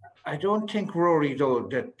out. I don't think, Rory, though,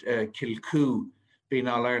 that Kilcoo being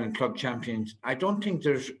All-Ireland club champions, I don't think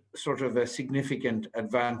there's sort of a significant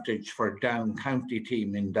advantage for Down county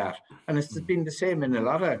team in that. And it's been the same in a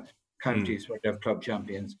lot of counties where they have club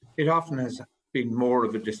champions. It often has been more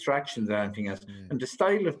of a distraction than anything else. And the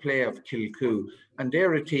style of play of Kilcoo, and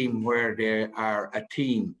they're a team where they are a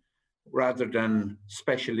team rather than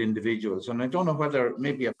special individuals. And I don't know whether,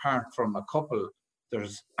 maybe apart from a couple,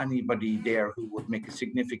 there's anybody there who would make a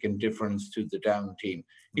significant difference to the Down team,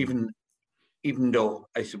 even though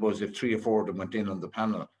I suppose if 3 or 4 of them went in on the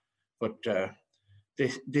panel. But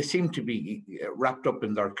they seem to be wrapped up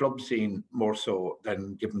in their club scene more so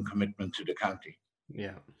than giving commitment to the county.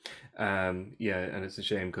 Yeah, and it's a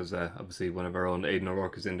shame because obviously one of our own, Aidan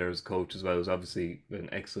O'Rourke, is in there as coach as well. He's obviously an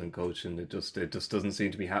excellent coach, and it just doesn't seem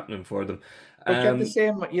to be happening for them. But you have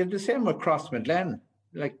the same with Crossmaglen.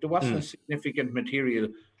 Like, there wasn't a significant material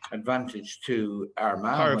advantage to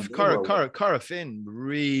Armagh. Cara Finn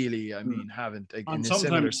really, I mean, haven't in a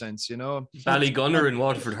similar sense, Ballygunner and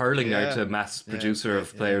Waterford Hurling aren't a mass producer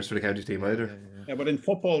of players for the county team either. Yeah, but in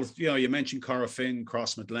football, you mentioned Cara Finn,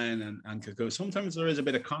 Crossmaglen, and Kilcoo. Sometimes there is a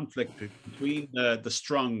bit of conflict between the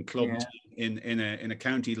strong club team in a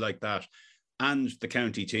county like that and the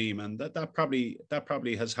county team, and that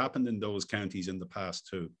probably has happened in those counties in the past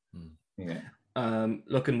too. Yeah.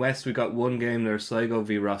 Looking west, we got one game there, Sligo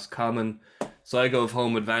v Roscommon. Sligo have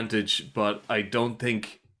home advantage, but I don't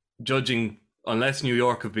think, judging, unless New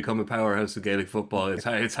York have become a powerhouse of Gaelic football,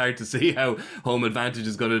 it's hard to see how home advantage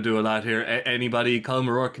is going to do a lot here. Anybody, Colm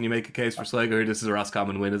O'Rourke, can you make a case for Sligo here? This is a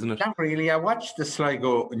Roscommon win, isn't it? Not really. I watched the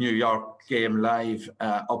Sligo New York game live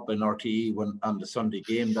up in RTE on the Sunday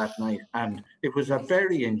game that night, and it was a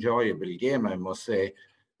very enjoyable game, I must say.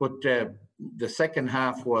 But the second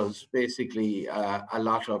half was basically a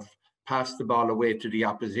lot of pass the ball away to the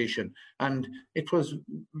opposition. And it was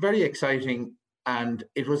very exciting, and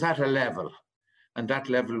it was at a level. And that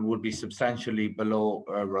level would be substantially below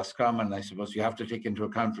Roscommon. I suppose you have to take into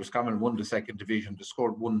account Roscommon won the second division. They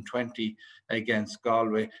scored 120 against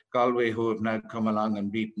Galway. Galway, who have now come along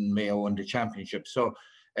and beaten Mayo in the championship. So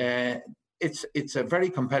it's a very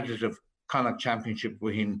competitive Connacht championship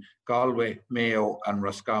between Galway, Mayo and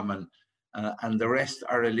Roscommon. And the rest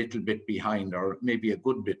are a little bit behind, or maybe a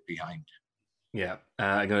good bit behind. Yeah,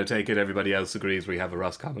 I'm going to take it everybody else agrees we have a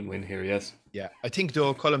Roscommon win here, yes? Yeah, I think,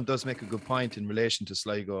 though, Colm does make a good point in relation to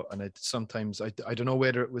Sligo, and I don't know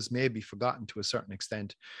whether it was maybe forgotten to a certain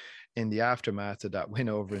extent in the aftermath of that win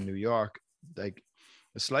over in New York. Like,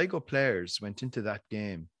 the Sligo players went into that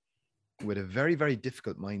game with a very, very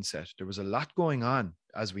difficult mindset. There was a lot going on,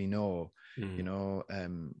 as we know.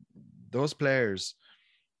 Those players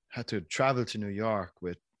had to travel to New York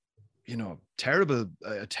with, a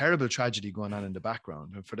terrible tragedy going on in the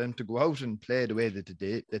background. And for them to go out and play the way that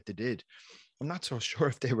they did, I'm not so sure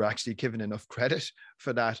if they were actually given enough credit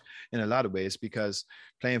for that in a lot of ways, because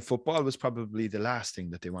playing football was probably the last thing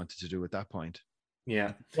that they wanted to do at that point.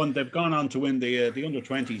 Yeah. When they've gone on to win the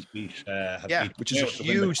under-20s beat. Which is a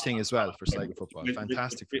huge thing as well for Sligo football.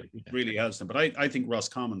 Fantastic. It really has them. But I think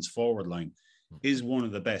Roscommon's forward line is one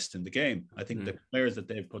of the best in the game. I think the players that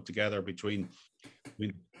they've put together between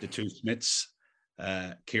the two Smiths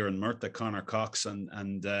Kieran Murtagh, Connor Cox,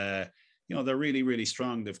 and you know, they're really, really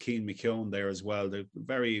strong. They've Keane McKeown there as well. They're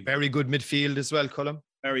very good midfield as well, Colm.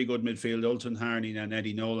 Very good midfield. Ultan Harney and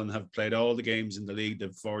Eddie Nolan have played all the games in the league.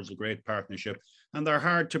 They've forged a great partnership, and they're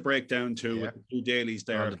hard to break down to with the two dailies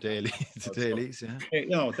there. The dailies, yeah. You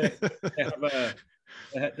know, they have a.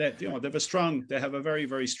 They have a very,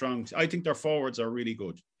 very strong. I think their forwards are really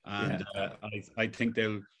good, and I think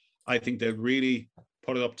they'll really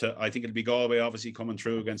put it up to. I think it'll be Galway obviously coming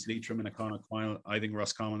through against Leitrim in a Connacht final. I think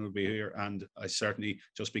Roscommon will be here, and I certainly,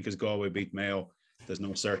 just because Galway beat Mayo, there's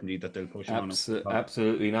no certainty that they'll push on.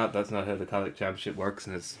 Absolutely not. That's not how the Connacht Championship works,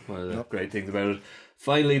 and it's one of the great things about it.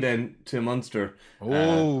 Finally, then to Munster.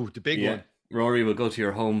 The big one. Rory, we'll go to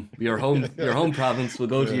your home province. We'll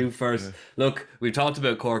go to you first. Yeah. Look, we've talked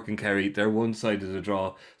about Cork and Kerry. They're one side of the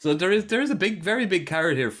draw. So there is a very big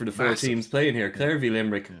carrot here for the four teams playing here. Clare v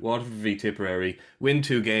Limerick, Waterford v Tipperary. Win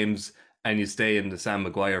 2 games and you stay in the Sam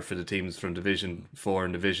Maguire for the teams from Division 4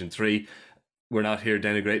 and Division 3. We're not here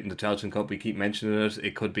denigrating the Tailteann Cup. We keep mentioning it.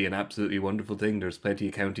 It could be an absolutely wonderful thing. There's plenty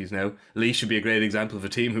of counties now. Laois should be a great example of a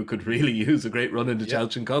team who could really use a great run in the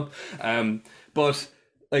Tailteann Cup. But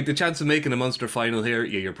like the chance of making a Munster final here,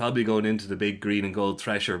 you're probably going into the big green and gold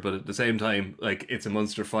thresher, but at the same time, like, it's a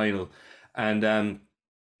Munster final. And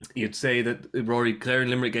you'd say that, Rory, Clare and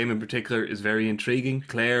Limerick game in particular is very intriguing.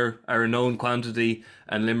 Clare are a known quantity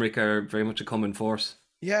and Limerick are very much a common force.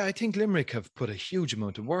 Yeah, I think Limerick have put a huge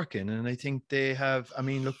amount of work in, and I think they have. I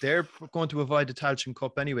mean, look, they're going to avoid the Tailteann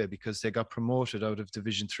Cup anyway because they got promoted out of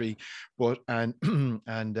Division 3. But I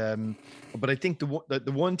think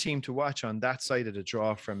the one team to watch on that side of the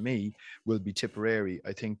draw from me will be Tipperary.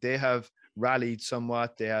 I think they have rallied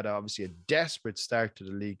somewhat. They had obviously a desperate start to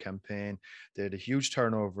the league campaign. They had a huge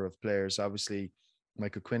turnover of players. Obviously,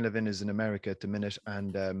 Michael Quinlivan is in America at the minute,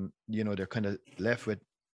 and they're kind of left with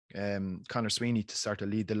Conor Sweeney to start to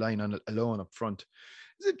lead the line alone up front.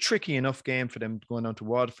 It's a tricky enough game for them going down to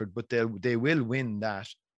Waterford, but they will win that,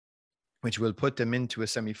 which will put them into a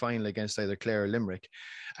semi-final against either Clare or Limerick.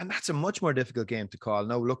 And that's a much more difficult game to call.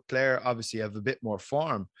 Now, look, Clare obviously have a bit more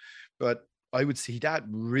form, but I would see that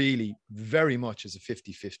really very much as a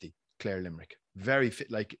 50-50 Clare-Limerick. Very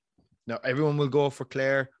fit, like, now everyone will go for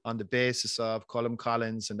Clare on the basis of Colm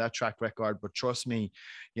Collins and that track record, but trust me,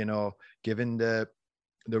 given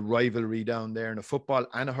the rivalry down there in a football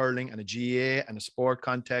and a hurling and a GAA and a sport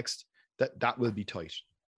context, that will be tight.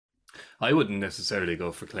 I wouldn't necessarily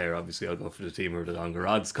go for Clare. Obviously, I'll go for the team with the longer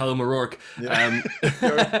odds. Colm O'Rourke. Yeah.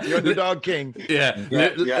 You're the dog king. Yeah.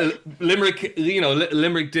 Limerick,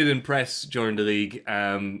 Limerick did impress during the league,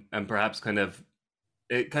 and perhaps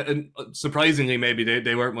surprisingly, maybe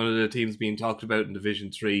they weren't one of the teams being talked about in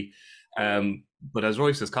Division 3. But as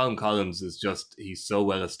Roy says, Colm Collins he's so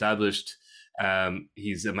well established.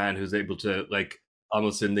 He's a man who's able to, like,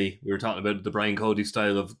 almost we were talking about the Brian Cody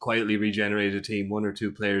style of quietly regenerate a team, 1 or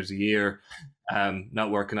 2 players a year,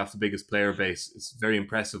 not working off the biggest player base. It's very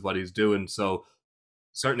impressive what he's doing. So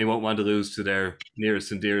certainly won't want to lose to their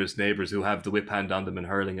nearest and dearest neighbours who have the whip hand on them in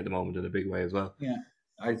hurling at the moment in a big way as well. Yeah,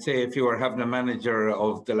 I'd say if you were having a manager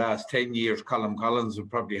of the last 10 years, Colm Collins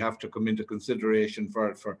would probably have to come into consideration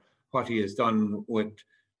for what he has done with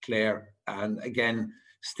Clare. And again,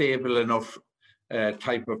 stable enough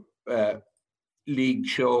type of league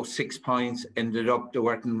show, 6 points, ended up they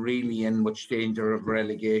weren't really in much danger of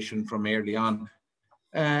relegation from early on.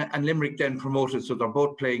 And Limerick then promoted, so they're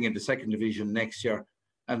both playing in the second division next year.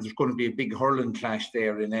 And there's going to be a big hurling clash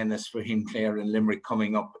there in Ennis for Clare and Limerick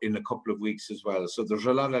coming up in a couple of weeks as well. So there's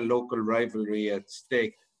a lot of local rivalry at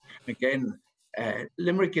stake. Again,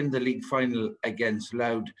 Limerick in the league final against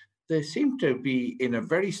Louth, they seem to be in a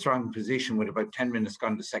very strong position with about 10 minutes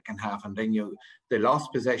gone the second half, and then they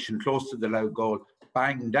lost possession close to the Louth goal,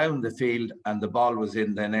 banged down the field, and the ball was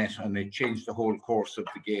in the net, and it changed the whole course of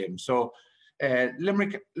the game. So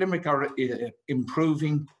Limerick are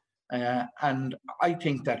improving, and I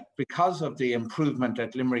think that because of the improvement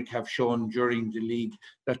that Limerick have shown during the league,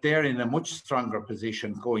 that they're in a much stronger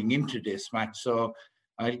position going into this match. So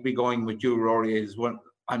I'll be going with you, Rory, as well.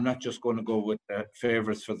 I'm not just going to go with the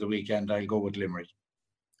favourites for the weekend. I'll go with Limerick.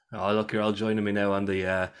 Oh, look, you're all joining me now on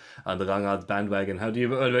the long odds bandwagon.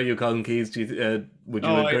 What about you, Colin Keys? Would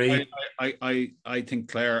you agree? I think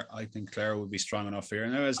Clare. Would be strong enough here.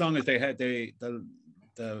 Now, as long as they had the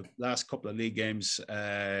last couple of league games,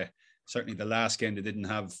 certainly the last game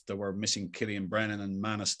they were missing Killian Brennan and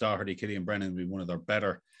Manus Doherty. Killian Brennan would be one of their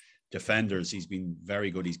better defenders. He's been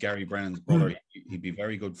very good. He's Gary Brennan's brother. He'd be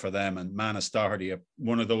very good for them. And Manus Doherty,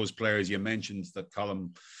 one of those players you mentioned that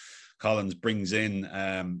Colm Collins brings in,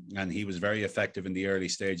 and he was very effective in the early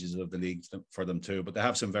stages of the league for them too. But they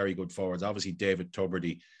have some very good forwards. Obviously, David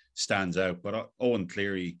Tubridy stands out, but Owen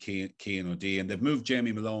Cleary, Cian O'Dea, and they've moved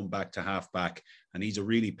Jamie Malone back to halfback, and he's a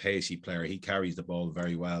really pacey player. He carries the ball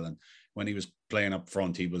very well, and when he was playing up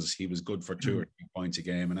front, he was good for 2 or 3 points a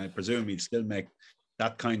game, and I presume he'd still make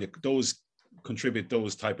that kind of contribute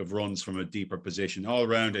those type of runs from a deeper position. All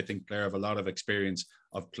round, I think Clare have a lot of experience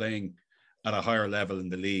of playing at a higher level in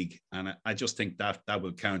the league, and I just think that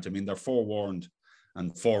will count. I mean, they're forewarned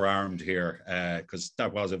and forearmed here, because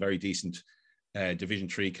that was a very decent Division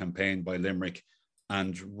 3 campaign by Limerick,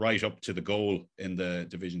 and right up to the goal in the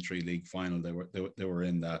Division 3 league final, they were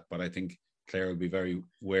in that. But I think Clare will be very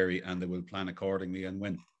wary, and they will plan accordingly and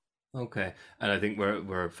win. Okay, and I think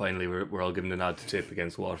we're finally all giving a nod to Tip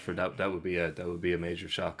against Waterford. That would be a major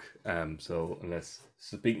shock. So unless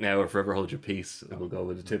speak now or forever hold your peace, we'll go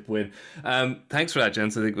with a Tip win. Thanks for that,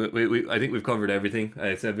 gents. I think I think we've covered everything.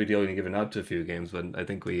 I said we'd only give a nod to a few games, but I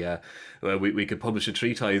think we could publish a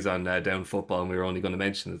treatise on down football, and we were only going to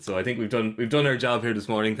mention it. So I think we've done our job here this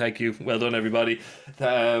morning. Thank you, well done everybody.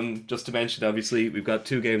 Just to mention, obviously we've got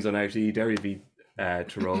 2 games on RTE: Derry v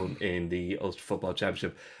Tyrone in the Ulster Football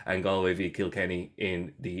Championship, and Galway v Kilkenny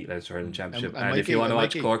in the Leinster Hurling Championship. And Mikey, if you want to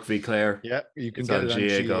watch Cork v Clare, yeah, you can get it on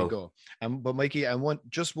GA Go. But Mikey, I want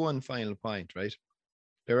just one final point, right?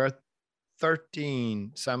 There are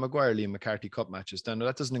 13 Sam Maguire, Liam McCarthy Cup matches. Now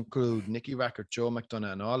that doesn't include Nicky Rackert, Joe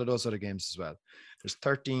McDonough, and all of those other games as well. There's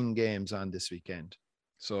 13 games on this weekend.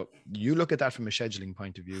 So you look at that from a scheduling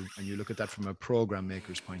point of view, and you look at that from a program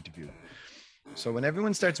maker's point of view. So when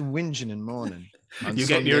everyone starts whinging and moaning, you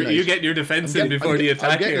get your defense in before the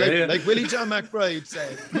attack. Like Willie John McBride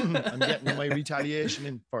said, I'm getting my retaliation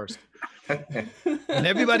in first. And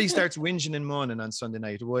everybody starts whinging and moaning on Sunday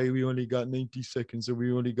night. Why we only got 90 seconds, or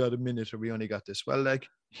we only got a minute, or we only got this. Well,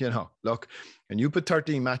 look, and you put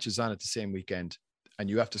 13 matches on at the same weekend, and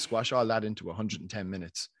you have to squash all that into 110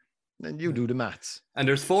 minutes. Then you do the maths. And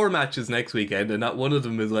there's 4 matches next weekend, and not one of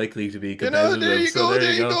them is likely to be competitive.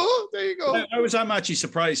 There you go. I was actually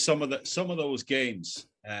surprised some of those games,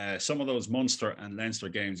 some of those Munster and Leinster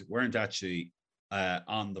games weren't actually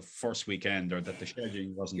on the first weekend, or that the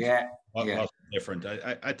scheduling wasn't different.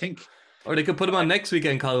 I think, or they could put them on next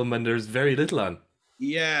weekend, Colin, when there's very little on.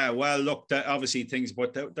 Yeah, well, look, obviously things,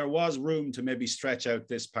 but there was room to maybe stretch out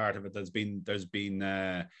this part of it. There's been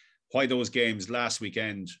why those games last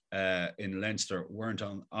weekend in Leinster weren't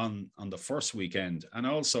on the first weekend, and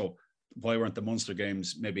also why weren't the Munster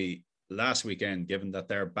games maybe last weekend, given that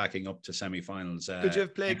they're backing up to semi-finals. Could you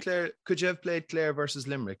have played Clare? Could you have played Clare versus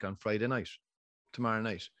Limerick on Friday night, tomorrow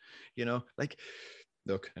night?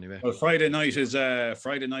 Look, anyway. Well, Friday night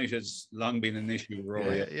has long been an issue,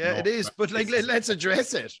 Rory. Yeah, it is. But let's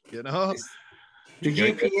address it. The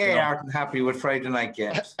GPA aren't happy with Friday night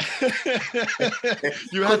games.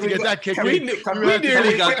 You have to get that kicked. We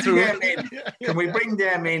nearly got through. Can we bring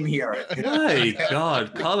them in here? My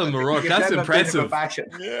God, Colin O'Rourke, that's impressive.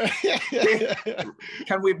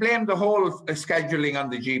 Can we blame the whole scheduling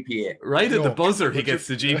on the GPA? Right at the buzzer, he gets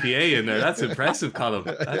the GPA in there. That's impressive, Colin.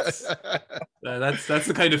 That's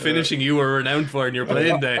the kind of finishing you were renowned for in your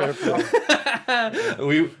playing day.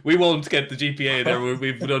 We won't get the GPA there.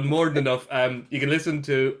 We've done more than enough. You can listen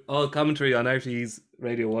to all commentary on RTE's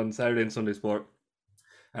Radio 1 Saturday and Sunday Sport,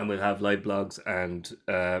 and we'll have live blogs and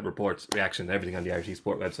reports, reaction, everything on the RTE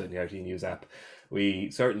Sport website and the RTE News app.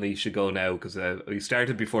 We certainly should go now, because we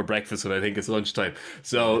started before breakfast and I think it's lunchtime.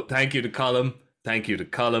 So thank you to Colin, thank you to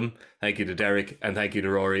Colm, thank you to Derek, and thank you to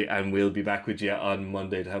Rory, and we'll be back with you on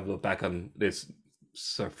Monday to have a look back on this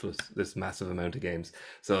massive amount of games.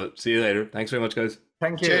 So see you later. Thanks very much, guys.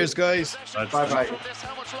 Thank you. Cheers, guys. Bye.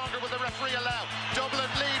 How much longer will the referee allow? Dublin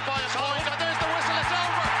lead by a point, and there's the whistle.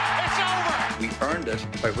 It's over. We earned it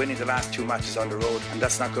by winning the last 2 matches on the road, and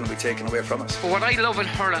that's not going to be taken away from us. But what I love in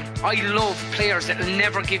hurling, I love players that will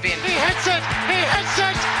never give in. He hits it. It's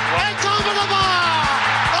over the bar.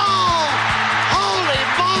 Oh, holy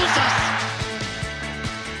Moses.